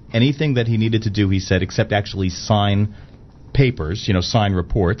do anything that he needed to do, he said, except actually sign papers, sign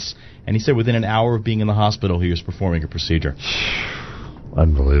reports. And he said within an hour of being in the hospital, he was performing a procedure.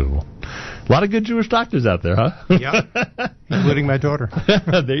 Unbelievable. A lot of good Jewish doctors out there, huh? Yeah, including my daughter.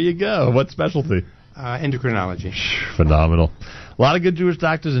 There you go. What specialty? Endocrinology. Phenomenal. A lot of good Jewish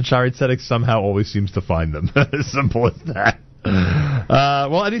doctors, and Shaarei Tzedek somehow always seems to find them. As simple as that.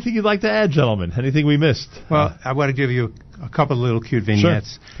 Well, anything you'd like to add, gentlemen? Anything we missed? Well, I want to give you a couple of little cute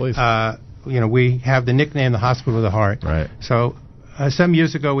vignettes. Sure, please. We have the nickname the Hospital of the Heart. Right. So some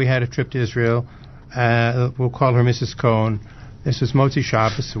years ago we had a trip to Israel. We'll call her Mrs. Cohen. This was Motzi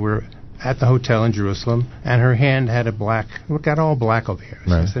Shabbos. So we're at the hotel in Jerusalem, and her hand had a black. Look, got all black over here.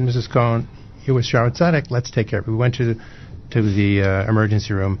 So I said, Mrs. Cohen, you're with Shaarei Tzedek. Let's take care of it. We went to the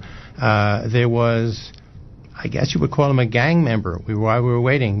emergency room. There was, I guess you would call him a gang member. While we were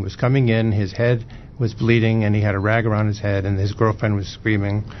waiting, he was coming in. His head was bleeding, and he had a rag around his head, and his girlfriend was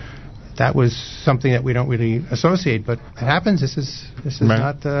screaming. That was something that we don't really associate, but it happens. This is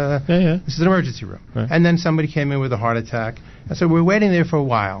not. This is an emergency room. Right. And then somebody came in with a heart attack, and so we were waiting there for a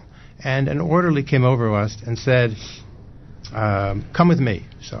while. And an orderly came over to us and said, "Come with me."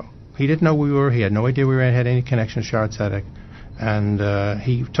 So he didn't know who we were. He had no idea we had any connection to Shaarei Tzedek, and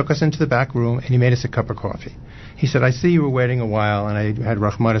he took us into the back room and he made us a cup of coffee. He said, I see you were waiting a while, and I had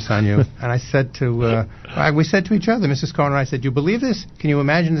Rahmanis on you. And I said we said to each other, Mrs. Cohen and I said, you believe this? Can you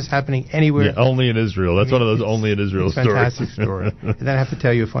imagine this happening anywhere? Yeah, only in Israel. That's one of those only in Israel stories. Fantastic story. And then I have to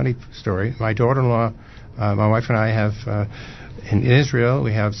tell you a funny story. My daughter-in-law, my wife and I have, in Israel,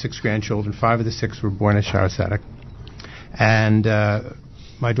 we have 6 grandchildren. 5 of the 6 were born at Shaare Zedek. And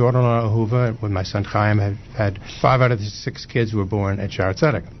my daughter-in-law, Ahuva, with my son Chaim, had 5 out of the 6 kids who were born at Shaare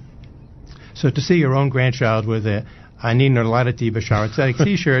Zedek. So to see your own grandchild with a Ani Noladati B'Shaare Zedek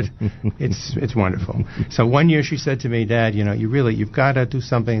T-shirt, it's wonderful. So one year she said to me, Dad, you've got to do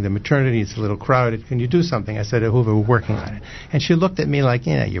something. The maternity is a little crowded. Can you do something? I said, Ahuva, we're working on it. And she looked at me like,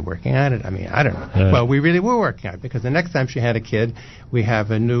 you're working on it. I mean, I don't know. Well, we really were working on it, because the next time she had a kid, we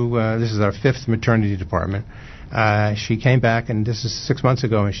have a new, this is our 5th maternity department. She came back, and this is 6 months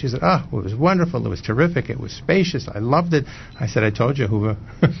ago, and she said, it was wonderful, it was terrific, it was spacious, I loved it. I said, I told you, Ahuva.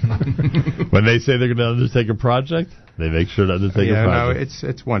 When they say they're going to undertake a project, they make sure to undertake a project. No,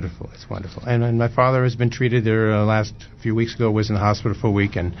 it's wonderful, it's wonderful. And my father has been treated there last few weeks ago, was in the hospital for a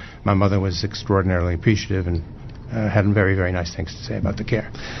week, and my mother was extraordinarily appreciative and had very, very nice things to say about the care.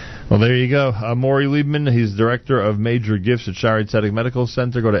 Well, there you go. Maury Liebman, he's director of Major Gifts at Shaare Zedek Medical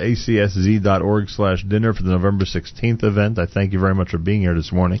Center. Go to acsz.org/dinner for the November 16th event. I thank you very much for being here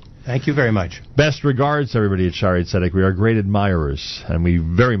this morning. Thank you very much. Best regards to everybody at Shaare Zedek. We are great admirers, and we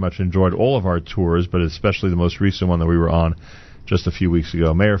very much enjoyed all of our tours, but especially the most recent one that we were on just a few weeks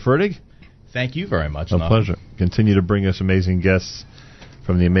ago. Mayor Fertig? Thank you very much. A pleasure. Continue to bring us amazing guests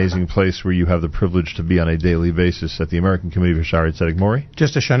from the amazing place where you have the privilege to be on a daily basis at the American Committee for Shaare Zedek. Maury?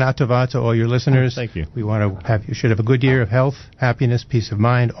 Just a Shana Tova to all your listeners. Thank you. We want to you should have a good year of health, happiness, peace of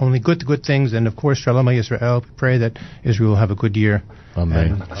mind, only good things, and of course, Shalom Yisrael. Pray that Israel will have a good year.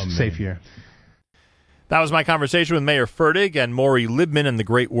 Amen. And a safe year. That was my conversation with Mayor Fertig and Maury Liebman and the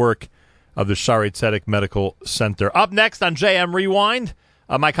great work of the Shaare Zedek Medical Center. Up next on JM Rewind,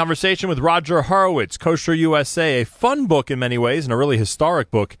 my conversation with Roger Horowitz, Kosher USA, a fun book in many ways and a really historic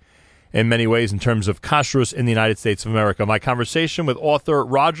book in many ways in terms of kashrus in the United States of America. My conversation with author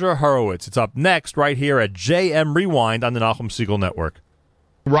Roger Horowitz. It's up next right here at JM Rewind on the Nachum Segal Network.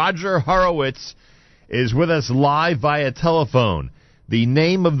 Roger Horowitz is with us live via telephone. The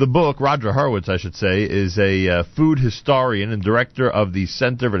name of the book, Roger Horowitz, I should say, is a food historian and director of the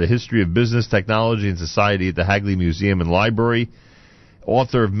Center for the History of Business, Technology, and Society at the Hagley Museum and Library.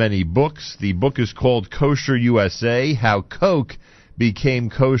 Author of many books. The book is called Kosher USA, How Coke Became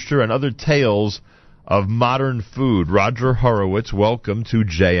Kosher and Other Tales of Modern Food. Roger Horowitz, welcome to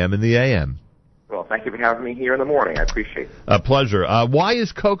JM in the AM. Well, thank you for having me here in the morning. I appreciate it. A pleasure. Why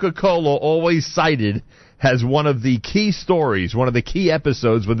is Coca-Cola always cited as one of the key stories, one of the key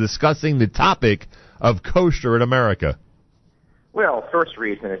episodes when discussing the topic of kosher in America? Well, first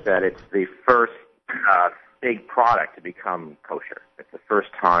reason is that it's the first big product to become kosher. It's the first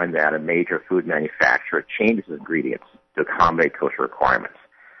time that a major food manufacturer changes ingredients to accommodate kosher requirements.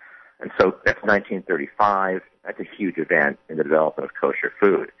 And so that's 1935. That's a huge event in the development of kosher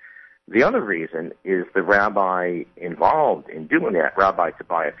food. The other reason is the rabbi involved in doing that, Rabbi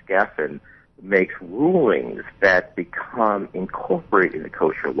Tobias Geffen, makes rulings that become incorporated into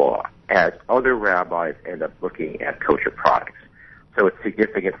kosher law as other rabbis end up looking at kosher products. So it's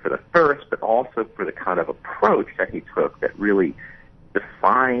significant for the first, but also for the kind of approach that he took that really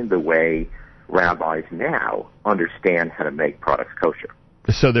defined the way rabbis now understand how to make products kosher.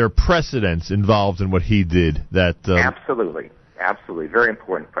 So there are precedents involved in what he did. That Absolutely, very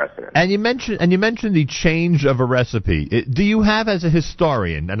important precedent. And you mentioned the change of a recipe. Do you have, as a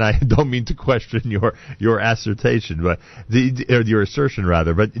historian, and I don't mean to question your assertion, but your assertion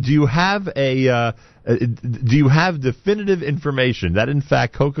rather, but do you have definitive information that in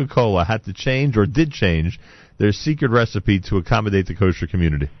fact Coca-Cola had to change or did change their secret recipe to accommodate the kosher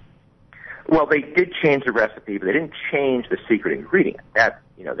community? Well, they did change the recipe, but they didn't change the secret ingredient. That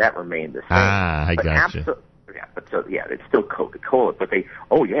remained the same. I gotcha. It's still Coca-Cola, but they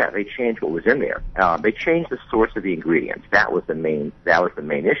changed what was in there. They changed the source of the ingredients. That was the main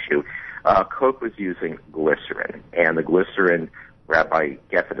issue. Coke was using glycerin, and the glycerin, Rabbi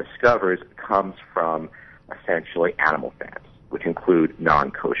Geffen discovers, comes from essentially animal fats, which include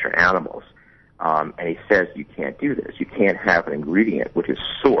non-kosher animals. And he says you can't do this. You can't have an ingredient which is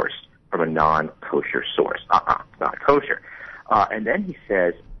sourced from a non-kosher source. It's not kosher. And then he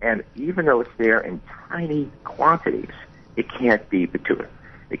says, and even though it's there in tiny quantities, it can't be bituin.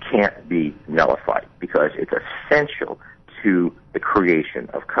 It can't be nullified because it's essential to the creation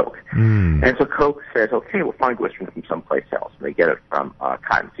of Coke. And so Coke says, okay, we'll find glycerin from someplace else. And they get it from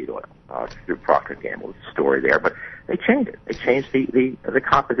cottonseed oil through Procter & Gamble's story there. But they changed it. They changed the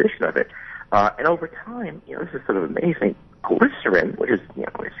composition of it. And over time, this is sort of amazing. Glycerin, which is,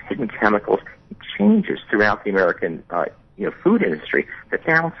 it's hidden chemicals, it changes throughout the American, food industry. That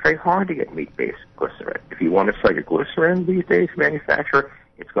now it's very hard to get meat-based glycerin. If you want to sell your glycerin these days, manufacturer,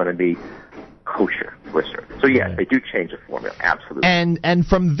 it's going to be kosher glycerin. So yes, they do change the formula, absolutely. And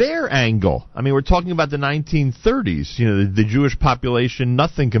from their angle, I mean, we're talking about the 1930s. The Jewish population,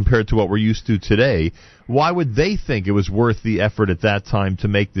 nothing compared to what we're used to today. Why would they think it was worth the effort at that time to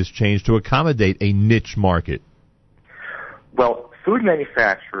make this change to accommodate a niche market? Well, food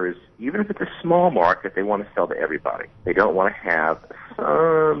manufacturers, even if it's a small market, they want to sell to everybody. They don't want to have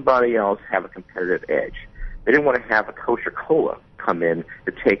somebody else have a competitive edge. They didn't want to have a kosher cola come in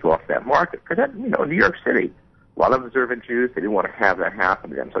to take off that market. Because New York City, a lot of observant Jews, they didn't want to have that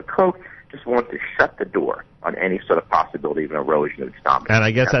happen to them. So Coke just wanted to shut the door on any sort of possibility of an erosion of its dominance. And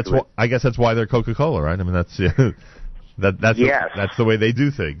I guess that's why they're Coca-Cola, right? I mean, that's that's the way they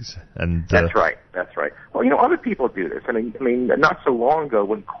do things. And that's right. Well, other people do this. I mean, not so long ago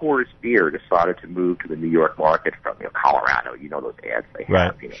when Coors Beer decided to move to the New York market from Colorado, those ads they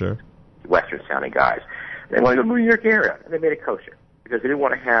have, sure, Western sounding guys. They wanted to go to the New York area, and they made it kosher because they didn't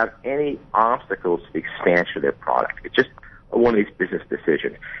want to have any obstacles to the expansion of their product. It's just one of these business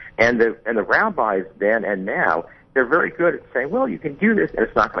decisions. And the rabbis then and now, they're very good at saying, well, you can do this, and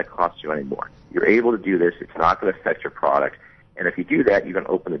it's not going to cost you any more. You're able to do this. It's not going to affect your product. And if you do that, you're going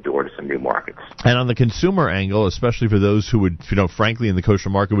to open the door to some new markets. And on the consumer angle, especially for those who would, frankly, in the kosher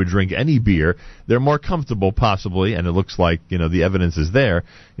market would drink any beer, they're more comfortable possibly, and it looks like, the evidence is there,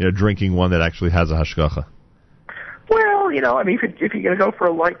 drinking one that actually has a hashgacha. Well, if you're going to go for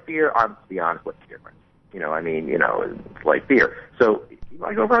a light beer, to be honest, what's the difference? It's light beer. So you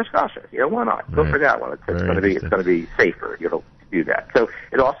might go for hashgacha. Why not? Go for that one. It's going to be safer. To do that. So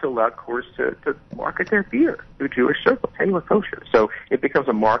it also allowed Coors to market their beer through Jewish circles. Hey, we're kosher. So it becomes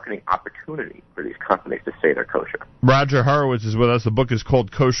a marketing opportunity for these companies to say they're kosher. Roger Horowitz is with us. The book is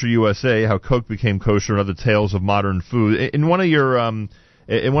called Kosher USA: How Coke Became Kosher and Other Tales of Modern Food. In one of your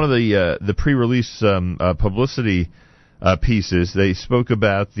in one of the pre-release publicity pieces, they spoke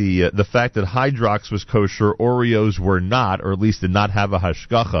about the fact that Hydrox was kosher, Oreos were not, or at least did not have a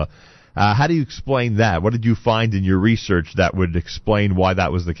hashgacha. How do you explain that? What did you find in your research that would explain why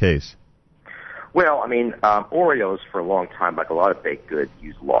that was the case? Well, Oreos for a long time, like a lot of baked goods,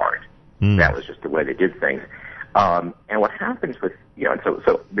 used lard. That was just the way they did things. And what happens with,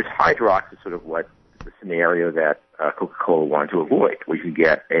 so this Hydrox is sort of what the scenario that Coca-Cola wanted to avoid, where you can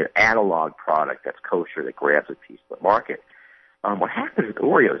get an analog product that's kosher that grabs a piece of the market. What happens with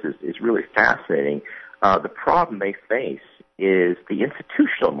Oreos is really fascinating. The problem they face is the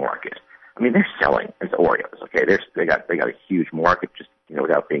institutional market. They're selling as Oreos, okay? They got a huge market just,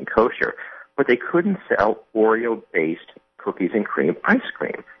 without being kosher. But they couldn't sell Oreo-based cookies and cream ice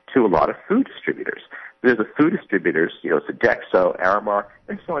cream to a lot of food distributors. There's the food distributors, Sodexo, Aramark,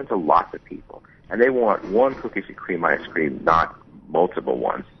 they're selling to lots of people. And they want one cookies and cream ice cream, not multiple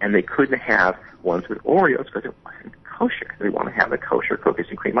ones. And they couldn't have ones with Oreos because it wasn't kosher. They want to have the kosher cookies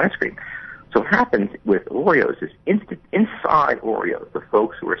and cream ice cream. So what happens with Oreos is inside Oreos, the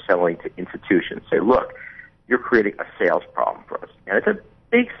folks who are selling to institutions say, look, you're creating a sales problem for us. And it's a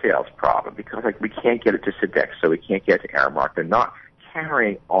big sales problem because we can't get it to Sodexo, we can't get it to Aramark. They're not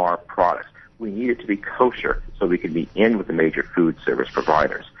carrying our products. We need it to be kosher so we can be in with the major food service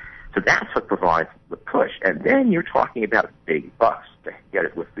providers. So that's what provides the push. And then you're talking about big bucks to get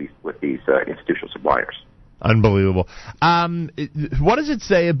it with these institutional suppliers. Unbelievable. What does it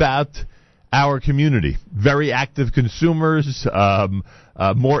say about our community? Very active consumers,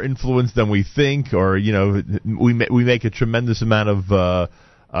 more influence than we think, or we make a tremendous amount of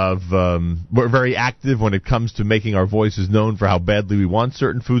we're very active when it comes to making our voices known for how badly we want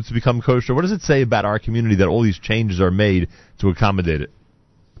certain foods to become kosher. What does it say about our community that all these changes are made to accommodate it?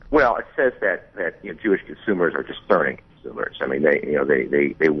 Well, it says that Jewish consumers are discerning consumers.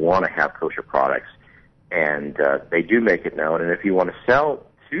 They want to have kosher products, and they do make it known. And if you want to sell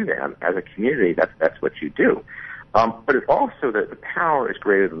to them as a community, that's what you do. But it also, the power is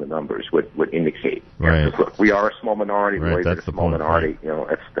greater than the numbers would indicate. Right. Look, we are a small minority. Right, We're that's a small minority.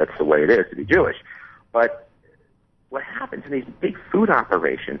 Right. That's the way it is to be Jewish. But what happens in these big food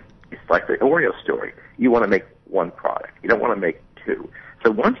operations, it's like the Oreo story. You want to make one product. You don't want to make two. So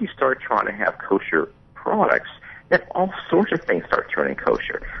once you start trying to have kosher products, then all sorts of things start turning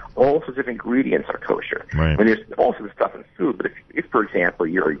kosher. All sorts of ingredients are kosher. Right. There's all sorts of stuff in food, but if, for example,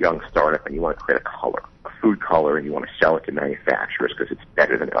 you're a young startup and you want to create a food color, and you want to sell it to manufacturers because it's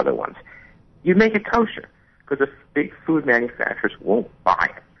better than other ones, you make it kosher because the big food manufacturers won't buy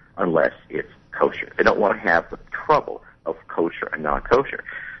it unless it's kosher. They don't want to have the trouble of kosher and non-kosher.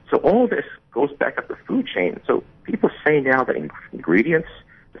 So all this goes back up the food chain. So people say now that ingredients,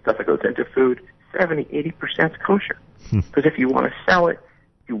 the stuff that goes into food, 70, 80% is kosher. Because if you want to sell it,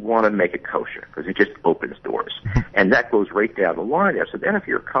 you want to make it kosher because it just opens doors. And that goes right down the line there. So then if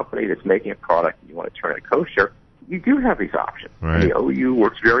you're a company that's making a product and you want to turn it kosher, you do have these options. Right. And the OU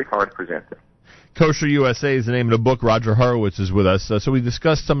works very hard to present them. Kosher USA is the name of the book. Roger Horowitz is with us. So we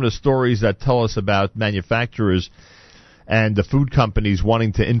discussed some of the stories that tell us about manufacturers and the food companies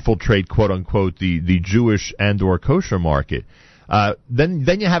wanting to infiltrate, quote unquote, the Jewish and or kosher market.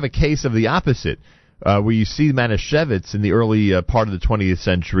 Then you have a case of the opposite, where you see Manischewitz in the early part of the 20th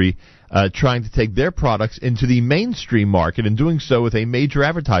century trying to take their products into the mainstream market and doing so with a major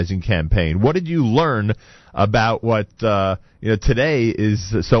advertising campaign. What did you learn about what today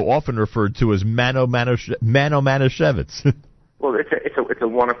is so often referred to as Mano Manischewitz? Well, it's a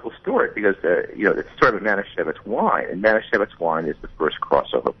wonderful story because it's sort of Manischewitz wine, and Manischewitz wine is the first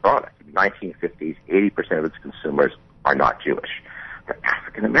crossover product. In the 1950s, 80% of its consumers are not Jewish; they're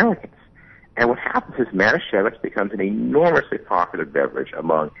African Americans. And what happens is Manischewitz becomes an enormously popular beverage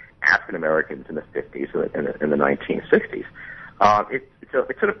among African Americans in the 50s and the 1960s. It's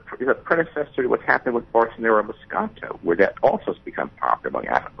a predecessor to what's happened with Bartonero Moscato, where that also has become popular among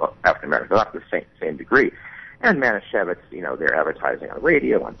African Americans, not to the same degree. And Manischewitz, they're advertising on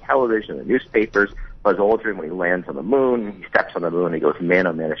radio, on television, in newspapers. Buzz Aldrin, when he lands on the moon, he steps on the moon, and he goes,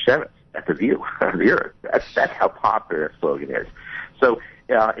 Mano Manischewitz. That's a view of the Earth. That's how popular their slogan is. So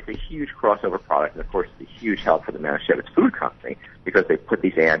it's a huge crossover product, and of course it's a huge help for the Manischewitz Food Company because they put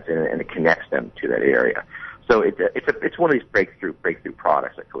these ads in and it connects them to that area. So it's one of these breakthrough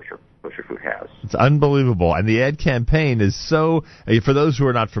products that kosher food has. It's unbelievable, and the ad campaign is so. For those who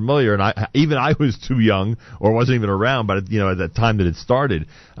are not familiar, and I was too young or wasn't even around, but at that time that it started,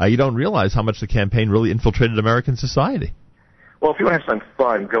 you don't realize how much the campaign really infiltrated American society. Well, if you want to have some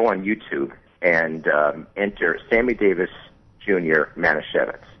fun, go on YouTube and enter Sammy Davis Jr.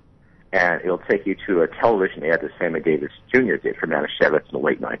 Manischewitz, and it'll take you to a television ad that Sammy Davis Jr. did for Manischewitz in the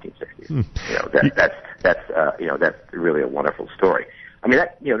late 1960s. That's really a wonderful story. I mean,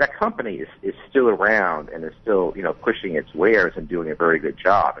 that company is still around and is still pushing its wares and doing a very good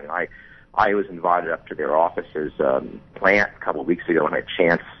job. And I was invited up to their offices plant a couple of weeks ago and had a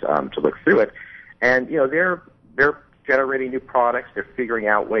chance to look through it, and they're generating new products. They're figuring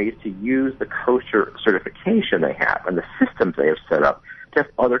out ways to use the kosher certification they have and the systems they have set up to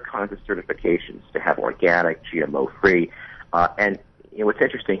have other kinds of certifications, to have organic, GMO-free. And what's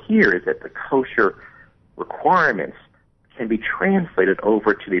interesting here is that the kosher requirements can be translated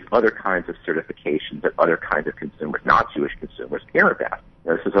over to these other kinds of certifications that other kinds of consumers, not Jewish consumers, care about.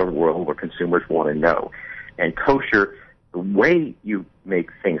 This is a world where consumers want to know. And kosher, the way you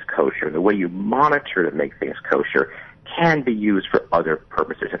make things kosher, the way you monitor to make things kosher, can be used for other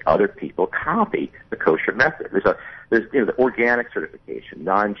purposes, and other people copy the kosher method. There's the organic certification,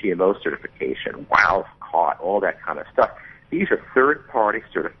 non-GMO certification, wild caught, all that kind of stuff. These are third-party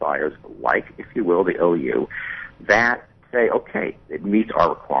certifiers, like, if you will, the OU, that say, okay, it meets our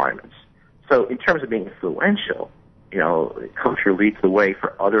requirements. So in terms of being influential, kosher leads the way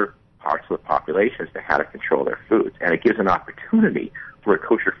for other parts of the populations to how to control their foods, and it gives an opportunity for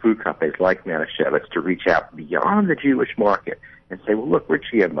kosher food companies like Manischewitz to reach out beyond the Jewish market and say, well, look, we're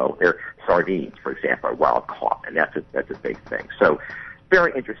GMO. They're sardines, for example, are wild caught, and that's a big thing. So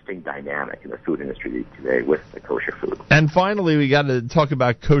very interesting dynamic in the food industry today with the kosher food. And finally, we got to talk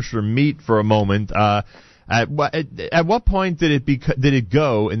about kosher meat for a moment. At what point did it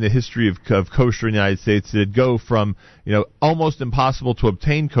go in the history of kosher in the United States? Did it go from almost impossible to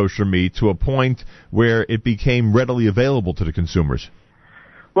obtain kosher meat to a point where it became readily available to the consumers?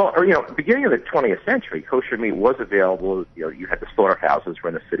 Well, beginning of the 20th century, kosher meat was available. You had the slaughterhouses were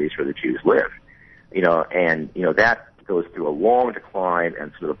in the cities where the Jews lived. And that goes through a long decline,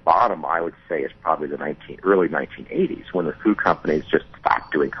 and sort of the bottom, I would say, is probably the early 1980s, when the food companies just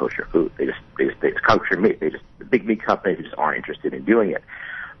stopped doing kosher food. It's kosher meat. The big meat companies just aren't interested in doing it.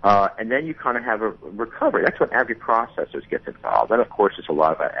 And then you kind of have a recovery. That's when agri-processors gets involved. And of course, there's a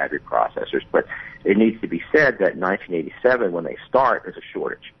lot about agri-processors, but it needs to be said that in 1987, when they start, there's a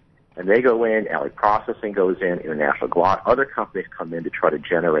shortage. And they go in, agri-processing goes in, International Glot, other companies come in to try to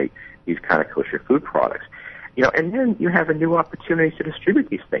generate these kind of kosher food products. And then you have a new opportunity to distribute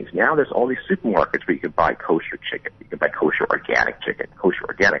these things. Now there's all these supermarkets where you can buy kosher chicken, you can buy kosher organic chicken, kosher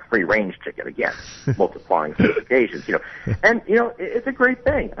organic free-range chicken, again, multiplying certifications, And, it's a great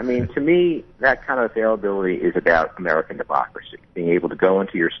thing. I mean, to me, that kind of availability is about American democracy, being able to go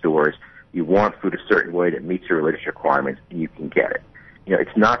into your stores, you want food a certain way that meets your religious requirements, and you can get it.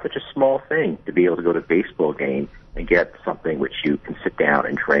 It's not such a small thing to be able to go to a baseball game and get something which you can sit down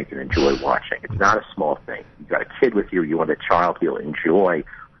and drink and enjoy watching. It's not a small thing. You've got a kid with you. You want a child to enjoy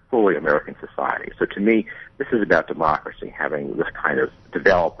fully American society. So to me, this is about democracy, having this kind of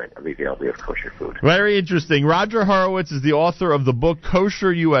development of the availability of kosher food. Very interesting. Roger Horowitz is the author of the book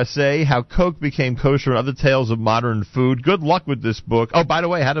Kosher USA, How Coke Became Kosher and Other Tales of Modern Food. Good luck with this book. Oh, by the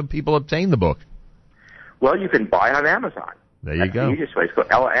way, how do people obtain the book? Well, you can buy it on Amazon. There you That's go. The easiest way. So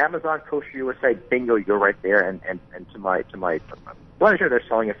Amazon Kosher USA, bingo, you're right there. And to my pleasure, they're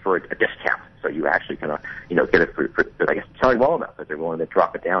selling it for a discount. So you actually can get it for I guess selling well enough that they're willing to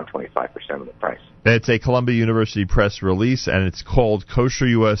drop it down 25% of the price. It's a Columbia University Press release, and it's called Kosher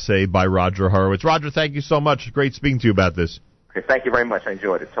USA by Roger Horowitz. Roger, thank you so much. Great speaking to you about this. Okay, thank you very much. I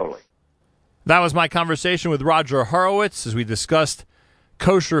enjoyed it totally. That was my conversation with Roger Horowitz as we discussed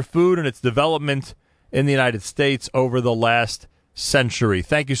kosher food and its development in the United States over the last century.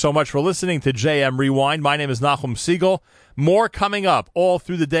 Thank you so much for listening to JM Rewind. My name is Nachum Segal. More coming up all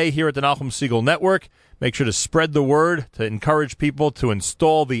through the day here at the Nachum Segal Network. Make sure to spread the word, to encourage people to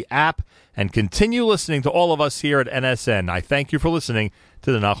install the app, and continue listening to all of us here at NSN. I thank you for listening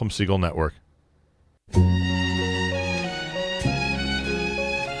to the Nachum Segal Network.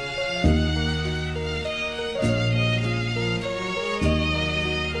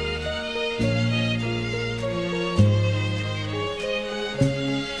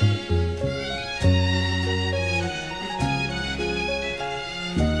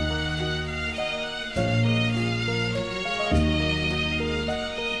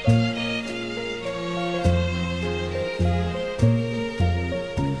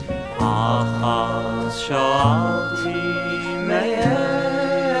 שאלתי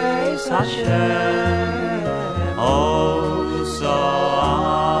מעץ השם עושה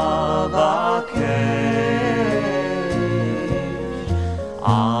אבקש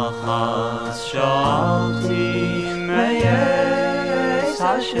אחת שאלתי מעץ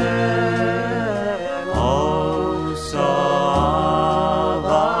השם עושה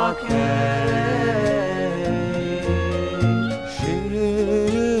אבקש שבתי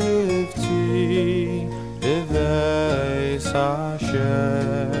בבית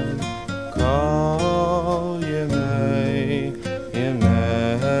השם כל ימי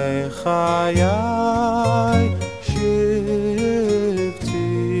חיי שבתי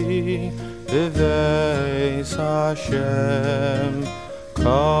בבית השם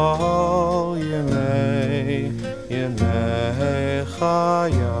כל ימי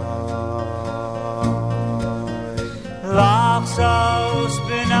חיי לחסוס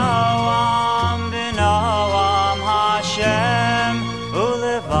בנועם השם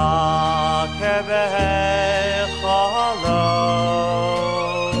ולבקר בהיכלו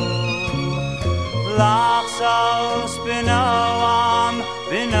לחסוס בנועם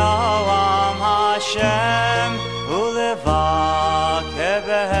השם ולבקר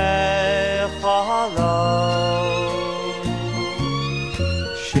בהיכלו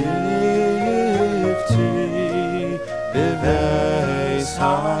שבתי בבית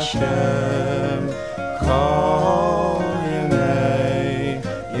השם כל ימי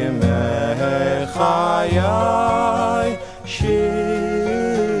חיי שבתי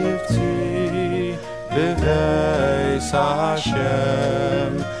בבית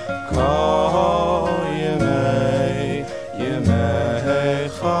השם כל ימי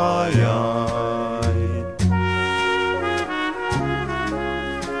חיי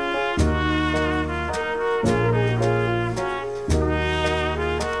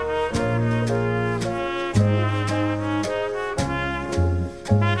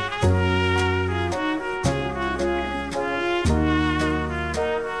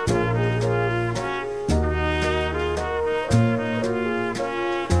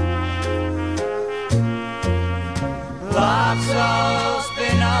לחסוס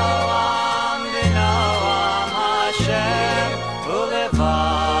בנועם השם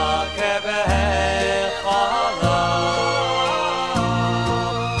ולבקר בהיכלו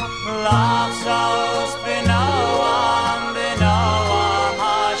לחסוס בנועם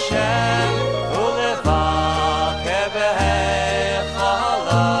השם ולבקר בהיכלו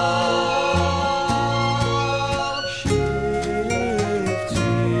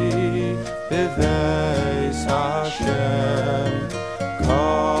שבתי בבית השם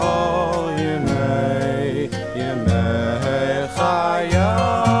כל ימי חיי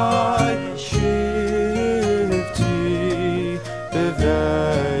שבתי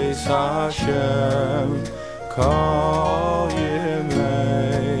בבית השם כל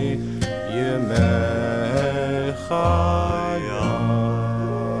ימי חיי